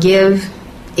to forgive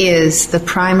is the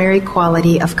primary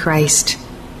quality of Christ.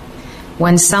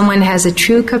 When someone has a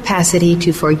true capacity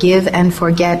to forgive and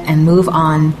forget and move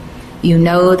on, you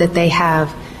know that they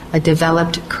have a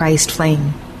developed Christ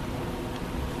flame.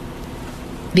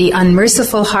 The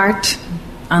unmerciful heart,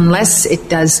 unless it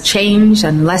does change,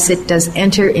 unless it does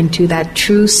enter into that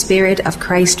true spirit of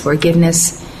Christ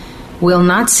forgiveness, will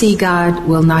not see God,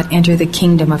 will not enter the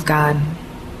kingdom of God.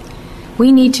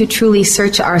 We need to truly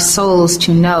search our souls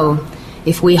to know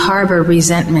if we harbor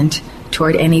resentment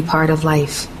toward any part of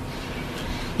life.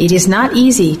 It is not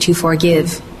easy to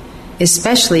forgive,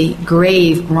 especially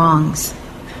grave wrongs,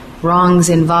 wrongs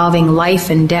involving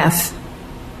life and death.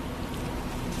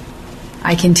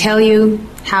 I can tell you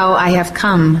how I have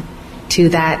come to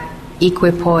that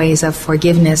equipoise of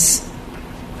forgiveness.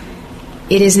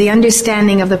 It is the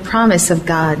understanding of the promise of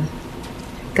God.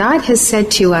 God has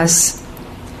said to us,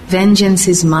 "Vengeance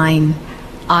is mine,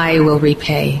 I will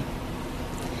repay."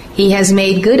 He has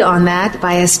made good on that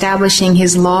by establishing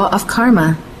his law of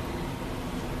karma,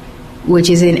 which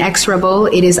is inexorable,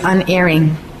 it is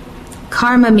unerring.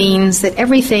 Karma means that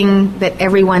everything that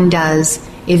everyone does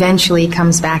eventually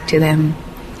comes back to them.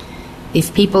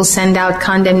 If people send out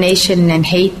condemnation and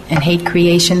hate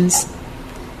creations,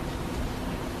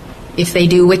 if they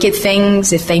do wicked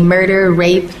things, if they murder,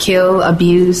 rape, kill,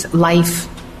 abuse life,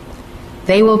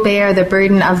 they will bear the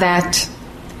burden of that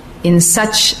in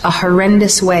such a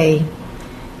horrendous way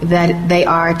that they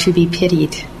are to be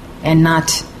pitied and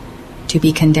not to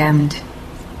be condemned.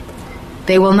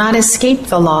 They will not escape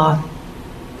the law.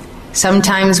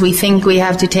 Sometimes we think we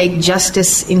have to take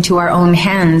justice into our own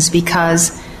hands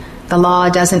because the law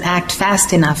doesn't act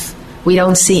fast enough. We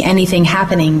don't see anything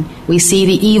happening. We see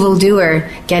the evildoer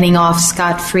getting off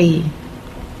scot-free.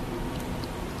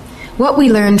 What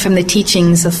we learn from the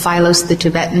teachings of Philos the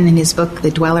Tibetan in his book,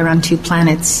 The Dweller on Two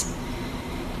Planets,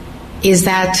 is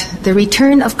that the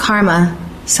return of karma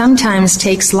sometimes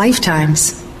takes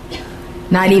lifetimes.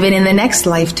 Not even in the next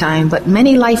lifetime, but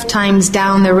many lifetimes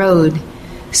down the road.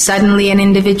 Suddenly an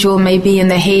individual may be in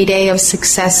the heyday of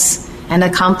success and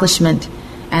accomplishment,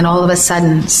 and all of a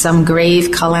sudden some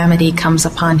grave calamity comes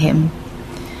upon him.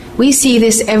 We see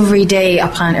this every day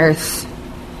upon earth.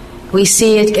 We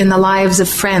see it in the lives of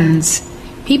friends,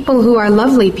 people who are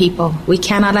lovely people. We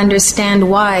cannot understand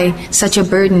why such a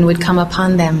burden would come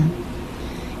upon them.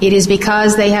 It is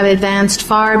because they have advanced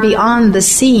far beyond the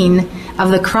scene of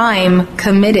the crime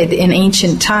committed in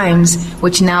ancient times,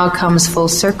 which now comes full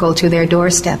circle to their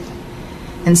doorstep.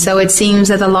 And so it seems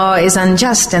that the law is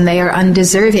unjust and they are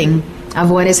undeserving of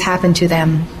what has happened to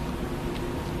them.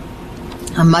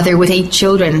 A mother with 8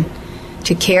 children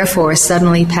to care for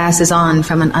suddenly passes on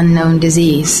from an unknown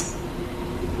disease.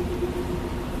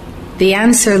 The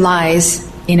answer lies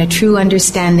in a true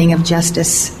understanding of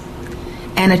justice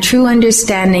and a true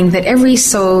understanding that every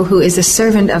soul who is a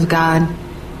servant of God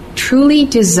truly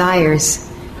desires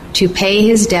to pay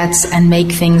his debts and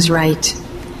make things right.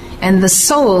 And the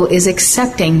soul is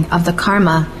accepting of the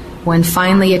karma when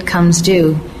finally it comes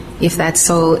due, if that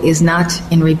soul is not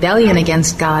in rebellion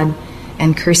against God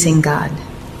and cursing God.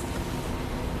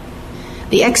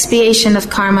 The expiation of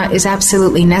karma is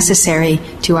absolutely necessary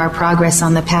to our progress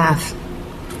on the path.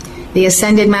 The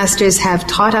Ascended Masters have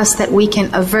taught us that we can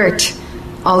avert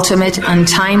ultimate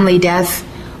untimely death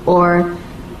or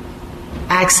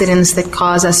accidents that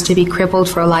cause us to be crippled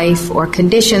for life or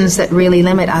conditions that really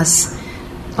limit us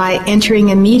by entering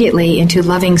immediately into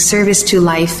loving service to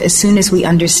life as soon as we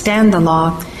understand the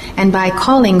law and by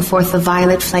calling forth the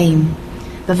violet flame.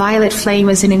 The violet flame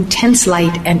is an intense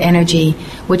light and energy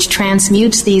which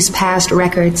transmutes these past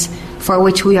records for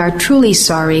which we are truly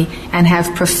sorry and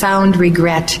have profound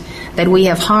regret that we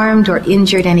have harmed or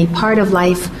injured any part of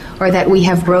life or that we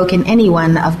have broken any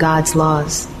one of God's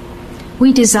laws.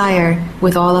 We desire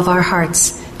with all of our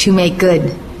hearts to make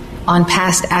good on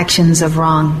past actions of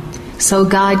wrong So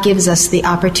God gives us the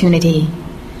opportunity.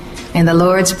 And the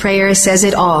Lord's Prayer says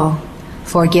it all.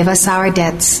 Forgive us our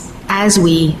debts as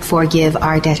we forgive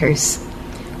our debtors.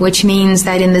 Which means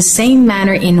that in the same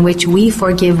manner in which we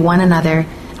forgive one another,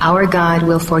 our God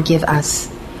will forgive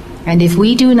us. And if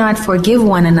we do not forgive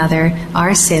one another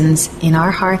our sins in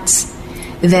our hearts,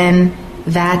 then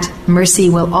that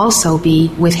mercy will also be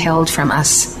withheld from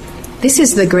us. This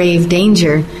is the grave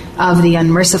danger of the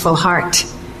unmerciful heart.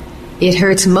 It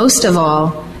hurts most of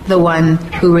all the one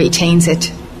who retains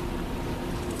it.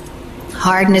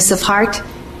 Hardness of heart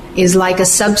is like a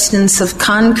substance of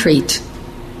concrete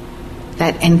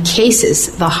that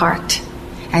encases the heart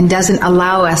and doesn't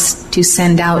allow us to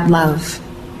send out love.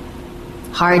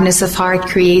 Hardness of heart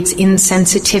creates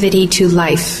insensitivity to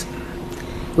life.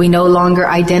 We no longer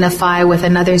identify with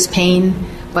another's pain,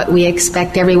 but we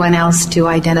expect everyone else to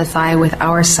identify with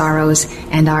our sorrows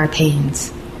and our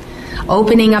pains.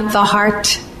 Opening up the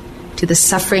heart to the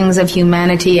sufferings of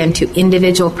humanity and to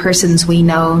individual persons we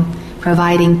know,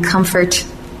 providing comfort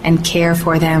and care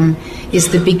for them,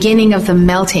 is the beginning of the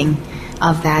melting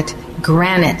of that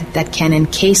granite that can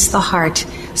encase the heart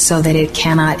so that it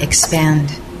cannot expand.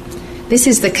 This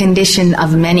is the condition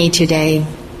of many today.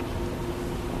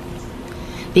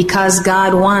 Because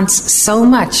God wants so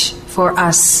much for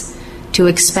us to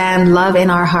expand love in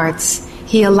our hearts,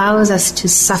 He allows us to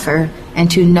suffer and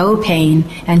to know pain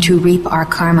and to reap our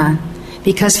karma.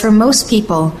 Because for most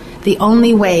people, the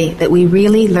only way that we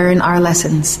really learn our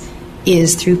lessons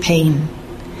is through pain.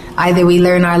 Either we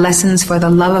learn our lessons for the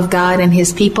love of God and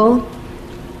His people,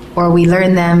 or we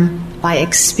learn them by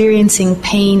experiencing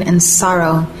pain and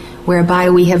sorrow, whereby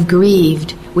we have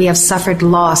grieved, we have suffered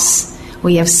loss,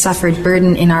 we have suffered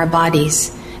burden in our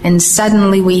bodies, and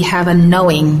suddenly we have a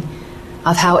knowing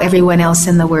of how everyone else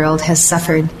in the world has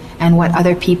suffered and what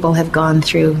other people have gone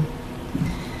through.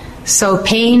 So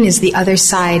pain is the other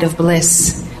side of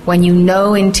bliss. When you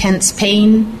know intense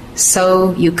pain,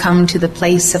 so you come to the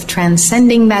place of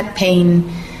transcending that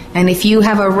pain. And if you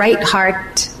have a right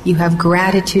heart, you have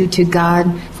gratitude to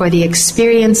God for the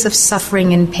experience of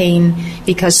suffering and pain,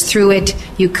 because through it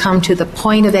you come to the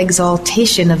point of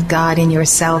exaltation of God in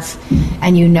yourself,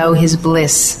 and you know His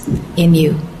bliss in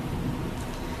you.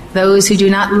 Those who do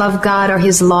not love God or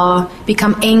His law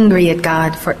become angry at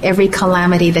God for every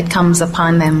calamity that comes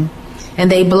upon them,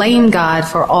 and they blame God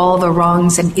for all the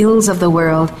wrongs and ills of the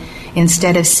world,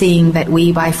 instead of seeing that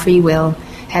we, by free will,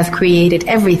 have created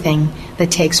everything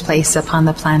that takes place upon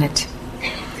the planet.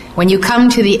 When you come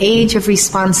to the age of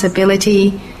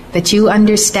responsibility, that you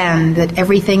understand that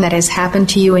everything that has happened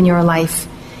to you in your life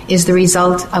is the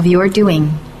result of your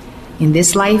doing, in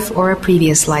this life or a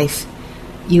previous life,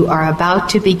 you are about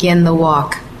to begin the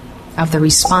walk of the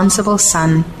responsible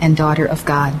son and daughter of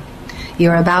God. You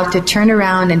are about to turn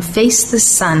around and face the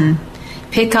sun,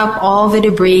 pick up all the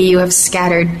debris you have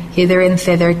scattered hither and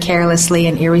thither carelessly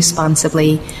and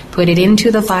irresponsibly, put it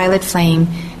into the violet flame,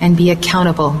 and be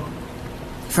accountable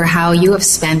for how you have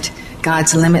spent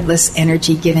God's limitless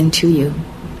energy given to you.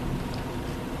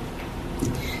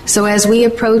 So as we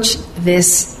approach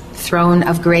this throne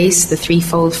of grace, the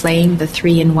threefold flame, the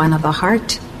 3-in-1 of the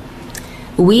heart,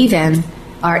 we then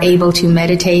are able to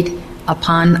meditate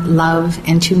upon love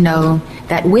and to know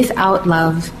that without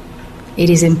love, it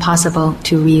is impossible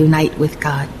to reunite with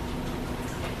God.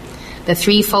 The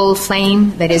threefold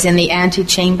flame that is in the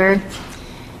antechamber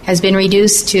has been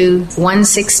reduced to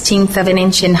 1/16 of an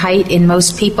inch in height in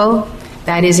most people.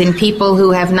 That is, in people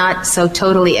who have not so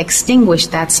totally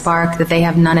extinguished that spark that they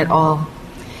have none at all.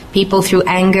 People through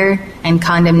anger and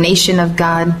condemnation of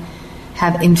God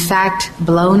have in fact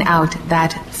blown out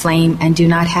that flame and do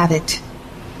not have it.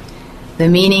 The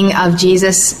meaning of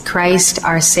Jesus Christ,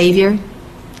 our Savior,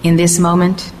 in this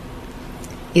moment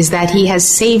is that He has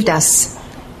saved us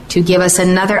to give us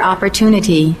another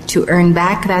opportunity to earn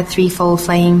back that threefold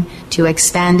flame, to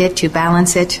expand it, to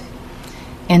balance it,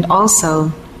 and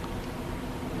also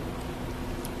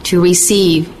to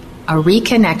receive a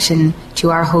reconnection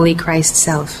to our Holy Christ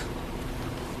Self.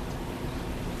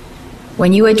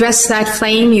 When you address that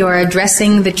flame, you are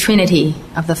addressing the Trinity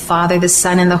of the Father, the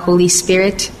Son, and the Holy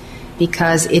Spirit,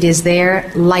 because it is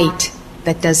their light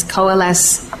that does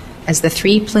coalesce as the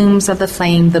 3 plumes of the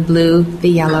flame, the blue, the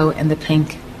yellow, and the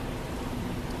pink.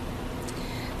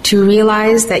 To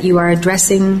realize that you are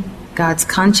addressing God's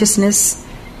consciousness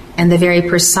and the very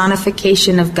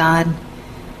personification of God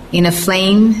in a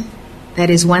flame that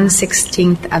is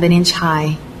 1/16 of an inch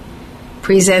high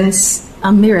presents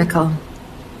a miracle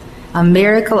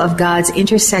of God's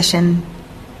intercession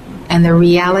and the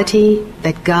reality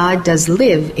that God does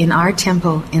live in our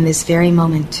temple in this very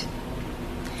moment.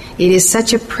 It is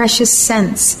such a precious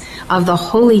sense of the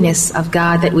holiness of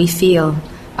God that we feel,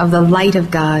 of the light of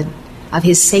God, of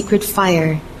His sacred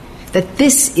fire, that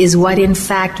this is what in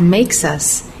fact makes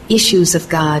us issues of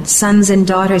God, sons and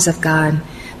daughters of God,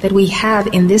 that we have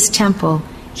in this temple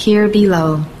here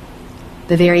below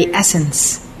the very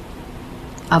essence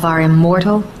of our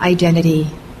immortal identity.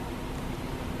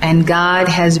 And God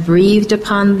has breathed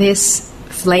upon this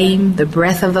flame the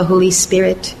breath of the Holy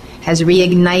Spirit, has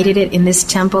reignited it in this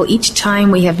temple. Each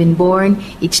time we have been born,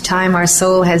 each time our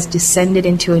soul has descended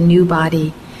into a new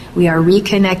body, we are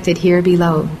reconnected here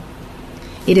below.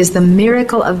 It is the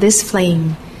miracle of this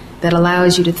flame that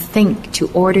allows you to think, to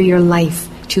order your life,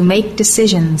 to make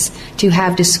decisions, to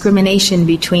have discrimination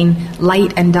between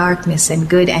light and darkness and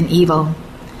good and evil,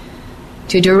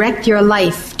 to direct your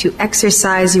life, to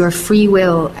exercise your free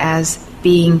will as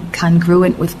being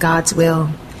congruent with God's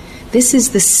will. This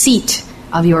is the seat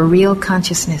of your real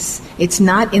consciousness. It's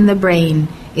not in the brain,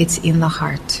 it's in the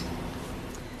heart.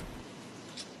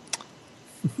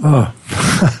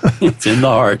 It's in the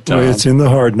heart, Tom. Well, it's in the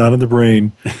heart, not in the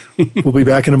brain. We'll be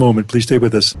back in a moment. Please stay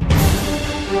with us.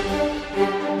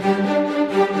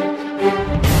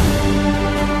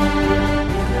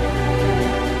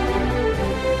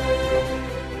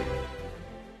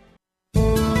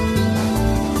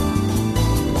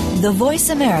 The Voice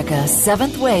America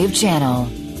Seventh Wave Channel.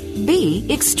 Be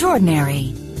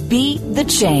extraordinary. Be the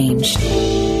change.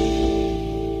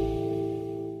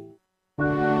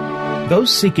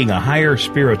 Those seeking a higher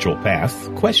spiritual path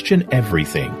question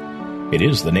everything. It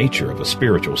is the nature of a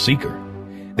spiritual seeker.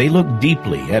 They look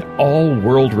deeply at all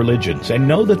world religions and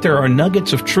know that there are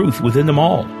nuggets of truth within them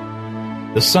all.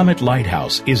 The Summit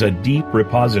Lighthouse is a deep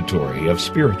repository of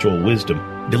spiritual wisdom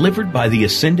delivered by the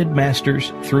Ascended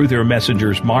Masters through their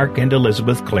messengers Mark and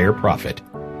Elizabeth Clare Prophet.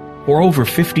 For over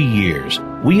 50 years,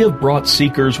 we have brought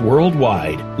seekers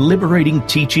worldwide liberating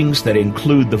teachings that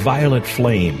include the violet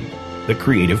flame, the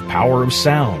creative power of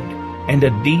sound, and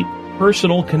a deep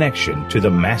personal connection to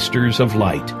the Masters of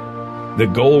Light. The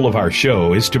goal of our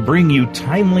show is to bring you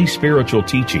timely spiritual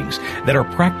teachings that are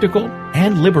practical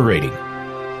and liberating.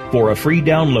 For a free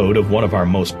download of one of our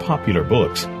most popular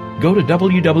books, go to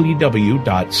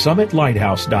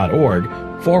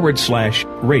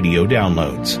www.summitlighthouse.org/radio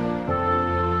downloads.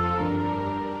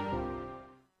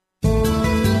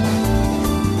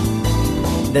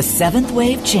 The Seventh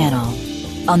Wave Channel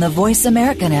on the Voice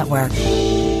America Network.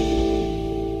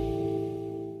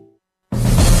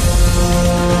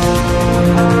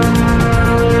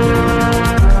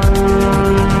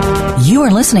 You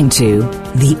are listening to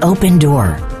The Open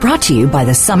Door, brought to you by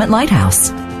the Summit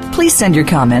Lighthouse. Please send your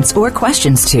comments or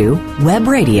questions to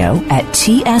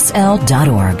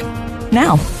webradio@tsl.org.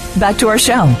 Now, back to our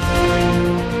show.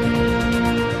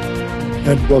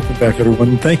 And welcome back,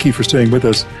 everyone. Thank you for staying with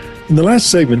us. In the last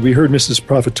segment, we heard Mrs.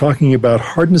 Prophet talking about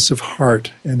hardness of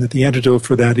heart and that the antidote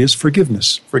for that is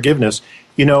forgiveness. Forgiveness.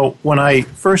 You know, when I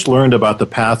first learned about the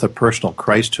path of personal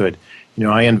Christhood,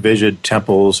 I envisioned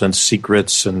temples and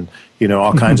secrets and,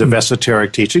 all kinds of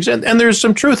esoteric teachings. And there's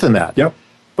some truth in that. Yep.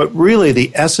 But really,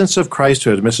 the essence of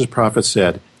Christhood, Mrs. Prophet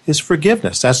said, is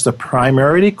forgiveness. That's the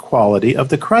primary quality of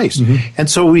the Christ. Mm-hmm. And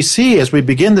so we see as we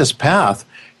begin this path,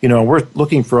 we're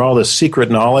looking for all this secret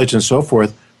knowledge and so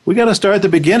forth. We got to start at the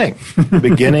beginning. The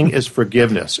beginning is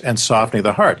forgiveness and softening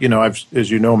the heart.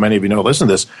 As you know, many of you know, listen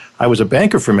to this, I was a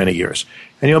banker for many years.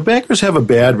 And, bankers have a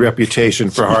bad reputation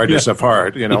for hardness of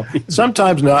heart,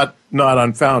 sometimes not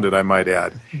unfounded, I might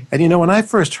add. And, when I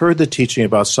first heard the teaching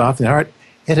about softening the heart,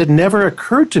 it had never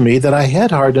occurred to me that I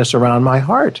had hardness around my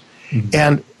heart. Mm-hmm.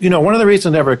 And, one of the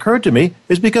reasons it never occurred to me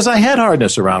is because I had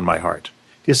hardness around my heart.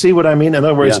 Do you see what I mean? In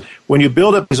other words, when you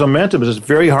build up these momentums, it's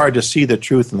very hard to see the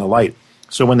truth and the light.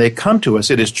 So when they come to us,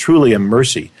 it is truly a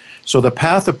mercy. So the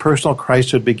path of personal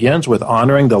Christhood begins with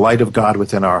honoring the light of God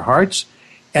within our hearts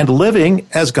and living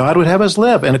as God would have us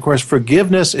live. And, of course,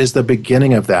 forgiveness is the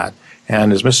beginning of that.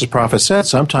 And as Mrs. Prophet said,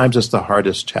 sometimes it's the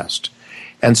hardest test.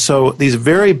 And so these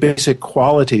very basic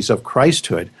qualities of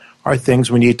Christhood are things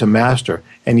we need to master.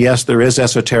 And, yes, there is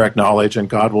esoteric knowledge, and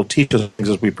God will teach us things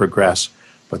as we progress.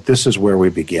 But this is where we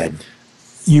begin.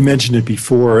 You mentioned it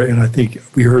before, and I think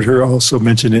we heard her also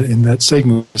mention it in that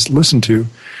segment we just listened to,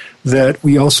 that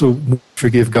we also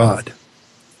forgive God.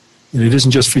 And it isn't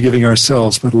just forgiving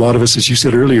ourselves, but a lot of us, as you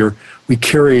said earlier, we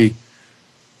carry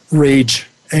rage,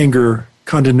 anger,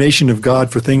 condemnation of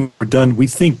God for things that are done, we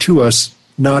think, to us,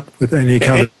 not with any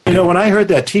account. When I heard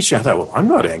that teaching, I thought, well, I'm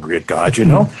not angry at God,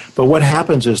 But what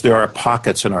happens is there are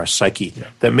pockets in our psyche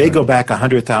that may go back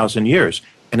 100,000 years.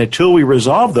 And until we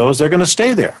resolve those, they're going to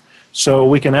stay there. So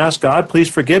we can ask God, please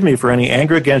forgive me for any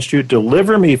anger against you.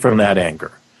 Deliver me from that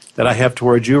anger that I have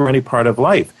towards you or any part of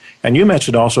life. And you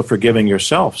mentioned also forgiving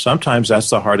yourself. Sometimes that's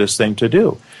the hardest thing to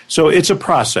do. So it's a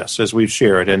process, as we've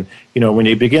shared. And, when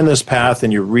you begin this path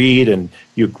and you read and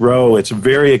you grow, it's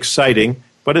very exciting,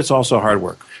 but it's also hard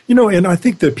work. And I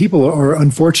think that people are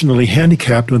unfortunately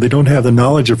handicapped when they don't have the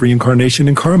knowledge of reincarnation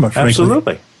and karma,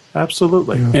 frankly.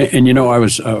 Absolutely. Yeah. And I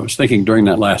was thinking during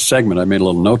that last segment, I made a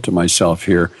little note to myself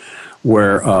here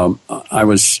where I'm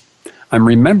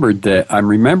remembering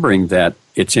that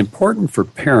it's important for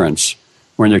parents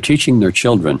when they're teaching their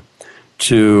children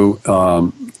to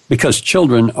because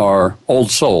children are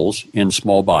old souls in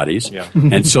small bodies,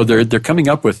 and so they're coming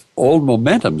up with old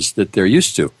momentums that they're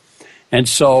used to. And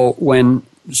so when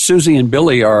Susie and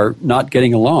Billy are not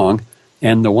getting along,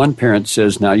 and the one parent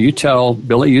says, now you tell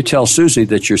Billy, you tell Susie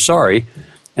that you're sorry,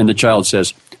 and the child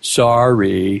says,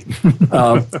 sorry.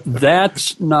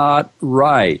 That's not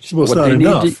right. Well, it's not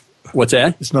enough. What's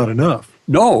that? It's not enough.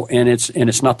 No, and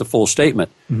it's not the full statement.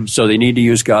 Mm-hmm. So they need to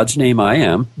use God's name, I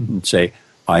am, and say,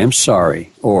 I am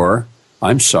sorry, or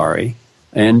I'm sorry.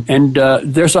 And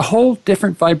there's a whole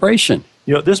different vibration.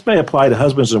 This may apply to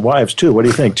husbands and wives, too. What do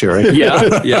you think, Terry?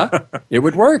 Yeah, it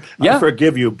would work. Yeah. I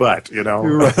forgive you, but, You're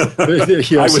right.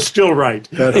 Yes. I was still right.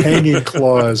 That hanging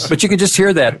clause. But you can just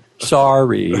hear that,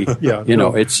 sorry.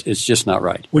 It's just not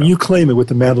right. When you claim it with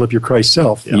the mantle of your Christ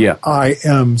self, I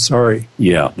am sorry.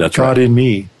 Yeah, that's God right. in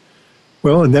me.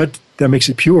 Well, and that makes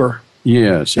it pure.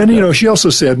 Yes. And, she also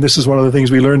said, and this is one of the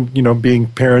things we learned, being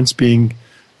parents, being,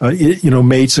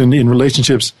 mates in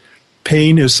relationships,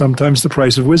 pain is sometimes the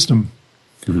price of wisdom.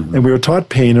 Mm-hmm. And we were taught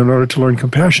pain in order to learn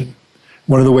compassion.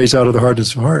 One of the ways out of the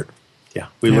hardness of heart. Yeah,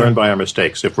 we learn by our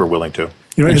mistakes if we're willing to.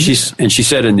 And she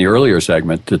said in the earlier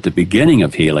segment that the beginning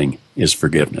of healing is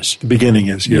forgiveness. The beginning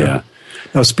is, yeah.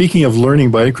 Now, speaking of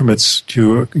learning by increments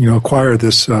to acquire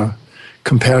this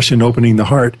compassion, opening the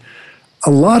heart, a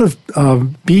lot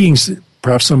of beings,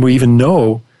 perhaps some we even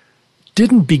know,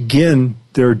 didn't begin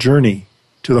their journey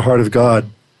to the heart of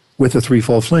God with the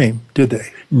threefold flame, did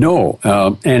they? No,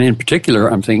 and in particular,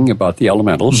 I'm thinking about the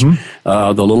elementals,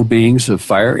 the little beings of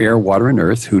fire, air, water, and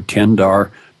earth who tend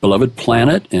our beloved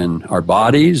planet and our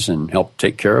bodies and help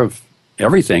take care of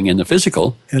everything in the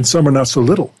physical. And some are not so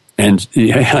little. And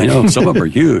I know, some of them are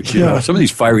huge. Some of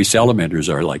these fiery salamanders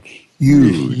are like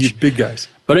huge. Big guys.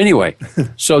 But anyway,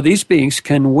 so these beings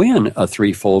can win a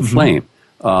threefold flame.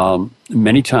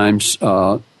 Many times...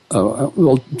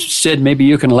 Sid, maybe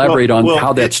you can elaborate on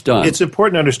how that's done. It's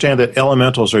important to understand that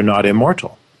elementals are not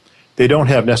immortal. They don't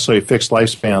have necessarily fixed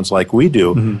lifespans like we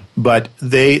do, but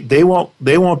they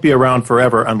won't be around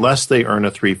forever unless they earn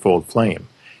a threefold flame.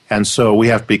 And so we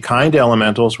have to be kind to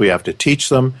elementals. We have to teach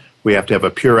them. We have to have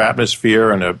a pure atmosphere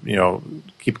and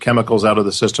keep chemicals out of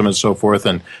the system and so forth.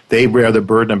 And they bear the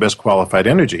burden of best qualified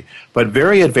energy. But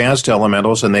very advanced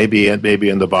elementals, and they may be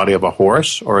in the body of a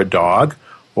horse or a dog.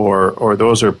 Or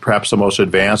those are perhaps the most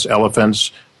advanced,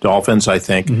 elephants, dolphins, I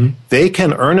think. They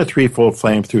can earn a threefold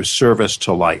flame through service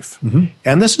to life.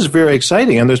 And this is very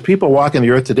exciting. And there's people walking the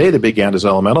earth today that began as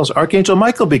elementals. Archangel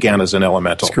Michael began as an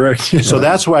elemental. That's correct. So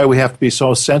that's why we have to be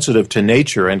so sensitive to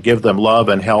nature and give them love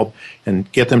and help and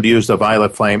get them to use the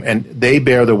violet flame. And they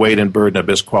bear the weight and burden of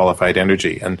disqualified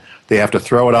energy. And they have to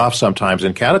throw it off sometimes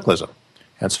in cataclysm.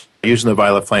 And so using the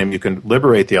violet flame, you can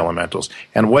liberate the elementals.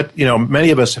 And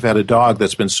many of us have had a dog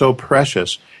that's been so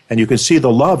precious, and you can see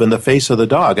the love in the face of the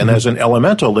dog. And there's an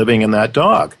elemental living in that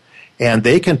dog. And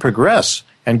they can progress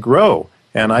and grow.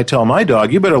 And I tell my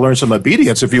dog, you better learn some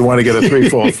obedience if you want to get a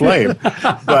threefold flame.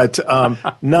 But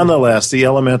nonetheless, the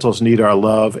elementals need our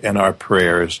love and our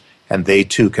prayers, and they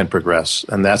too can progress.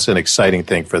 And that's an exciting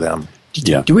thing for them.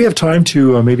 Yeah. Do we have time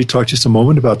to maybe talk just a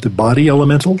moment about the body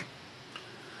elemental?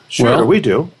 Sure, we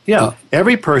do. Yeah.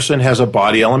 Every person has a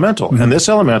body elemental, and this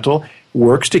elemental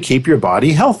works to keep your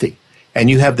body healthy. And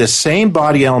you have this same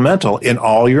body elemental in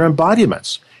all your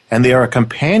embodiments, and they are a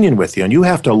companion with you. And you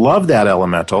have to love that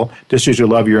elemental, just as you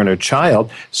love your inner child.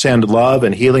 Send love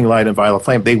and healing light and violet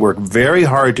flame. They work very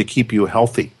hard to keep you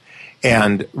healthy.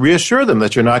 And reassure them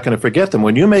that you're not going to forget them.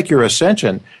 When you make your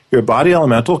ascension, your body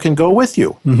elemental can go with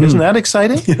you. Isn't that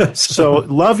exciting? Yes. So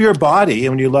love your body,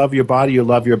 and when you love your body, you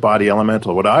love your body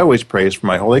elemental. What I always pray is for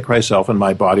my Holy Christ self and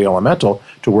my body elemental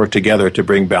to work together to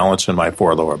bring balance in my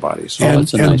four lower bodies.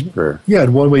 That's a nice prayer. Yeah,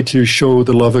 and one way to show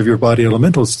the love of your body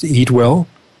elemental is to eat well,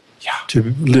 to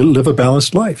live a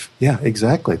balanced life. Yeah,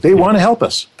 exactly. They want to help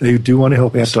us. They do want to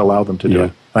help us. We have to allow them to do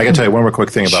it. I can tell you one more quick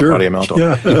thing about body elemental.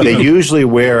 Yeah. They usually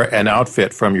wear an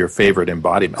outfit from your favorite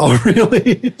embodiment. Oh,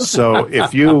 really? So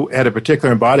if you had a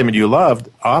particular embodiment you loved,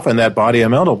 often that body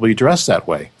elemental will be dressed that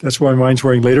way. That's why mine's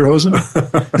wearing lederhosen.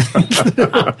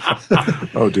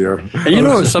 Oh, dear.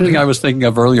 And something I was thinking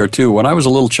of earlier, too. When I was a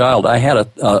little child, I had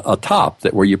a top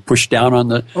that where you push down on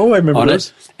the I remember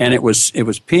those. And it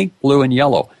was pink, blue, and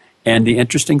yellow. And the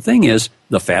interesting thing is,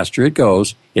 the faster it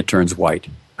goes, it turns white.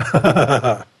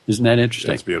 Isn't that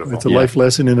interesting? That's beautiful. It's a life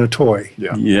lesson in a toy.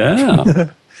 Yeah.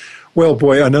 Well,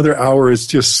 boy, another hour is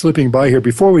just slipping by here.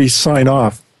 Before we sign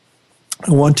off,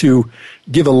 I want to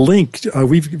give a link.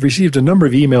 We've received a number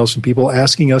of emails from people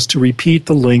asking us to repeat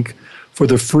the link for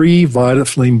the free Violet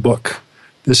Flame book.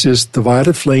 This is The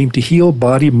Violet Flame to Heal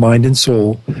Body, Mind, and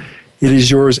Soul. It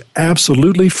is yours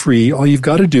absolutely free. All you've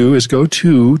got to do is go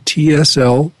to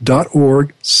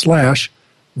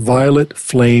tsl.org/Violet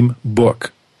Flame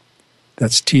book.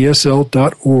 That's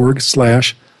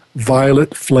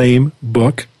tsl.org/Violet Flame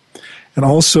book. And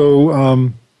also, I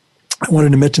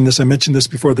wanted to mention this. I mentioned this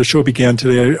before the show began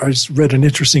today. I just read an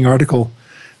interesting article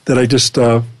that I just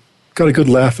got a good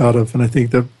laugh out of, and I think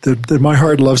that my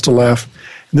heart loves to laugh.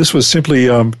 And this was simply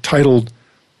titled,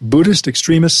 Buddhist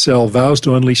Extremist Cell Vows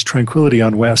to Unleash Tranquility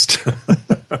on West.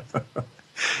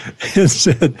 It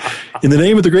said, in the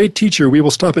name of the great teacher, we will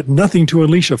stop at nothing to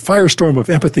unleash a firestorm of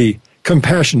empathy,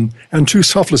 compassion, and true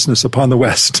selflessness upon the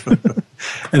West.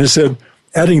 And it said,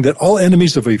 adding that all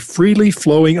enemies of a freely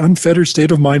flowing, unfettered state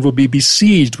of mind will be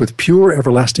besieged with pure,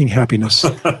 everlasting happiness.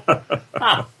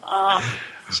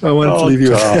 So I wanted to leave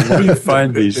you. Where do you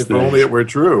find these If things? only it were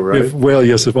true, right? If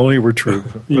only it were true.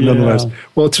 But nonetheless.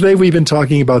 Well, today we've been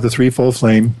talking about the threefold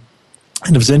flame.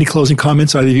 And if there's any closing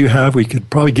comments either of you have, we could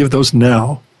probably give those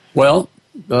now. Well,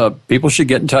 people should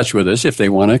get in touch with us if they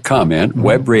want to comment.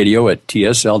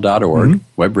 Webradio@tsl.org.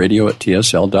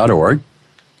 Webradio@tsl.org.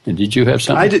 And did you have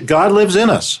something? God lives in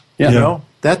us. Yeah. You know,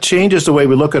 that changes the way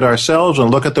we look at ourselves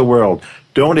and look at the world.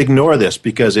 Don't ignore this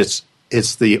because it's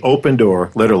the open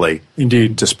door, literally,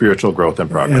 Indeed, to spiritual growth and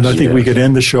progress. And I think we could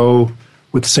end the show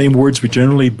with the same words we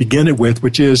generally begin it with,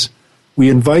 which is, we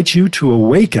invite you to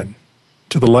awaken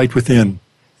to the light within. And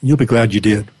you'll be glad you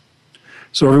did.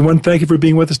 So everyone, thank you for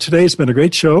being with us today. It's been a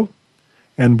great show.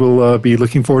 And we'll be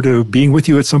looking forward to being with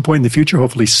you at some point in the future,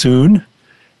 hopefully soon.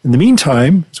 In the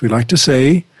meantime, as we like to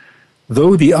say,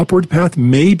 though the upward path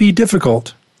may be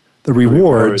difficult, the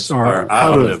rewards are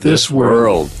out of this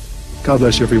world. God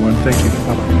bless you, everyone. Thank you.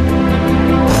 Bye-bye.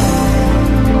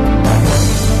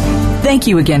 Thank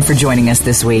you again for joining us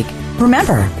this week.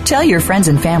 Remember, tell your friends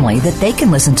and family that they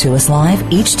can listen to us live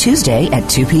each Tuesday at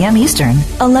 2 p.m. Eastern,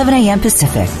 11 a.m.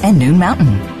 Pacific, and noon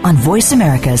Mountain on Voice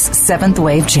America's 7th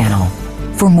Wave channel.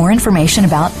 For more information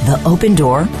about The Open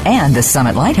Door and the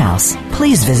Summit Lighthouse,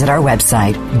 please visit our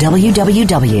website,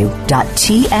 www.tsl.org.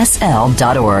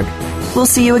 We'll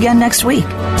see you again next week.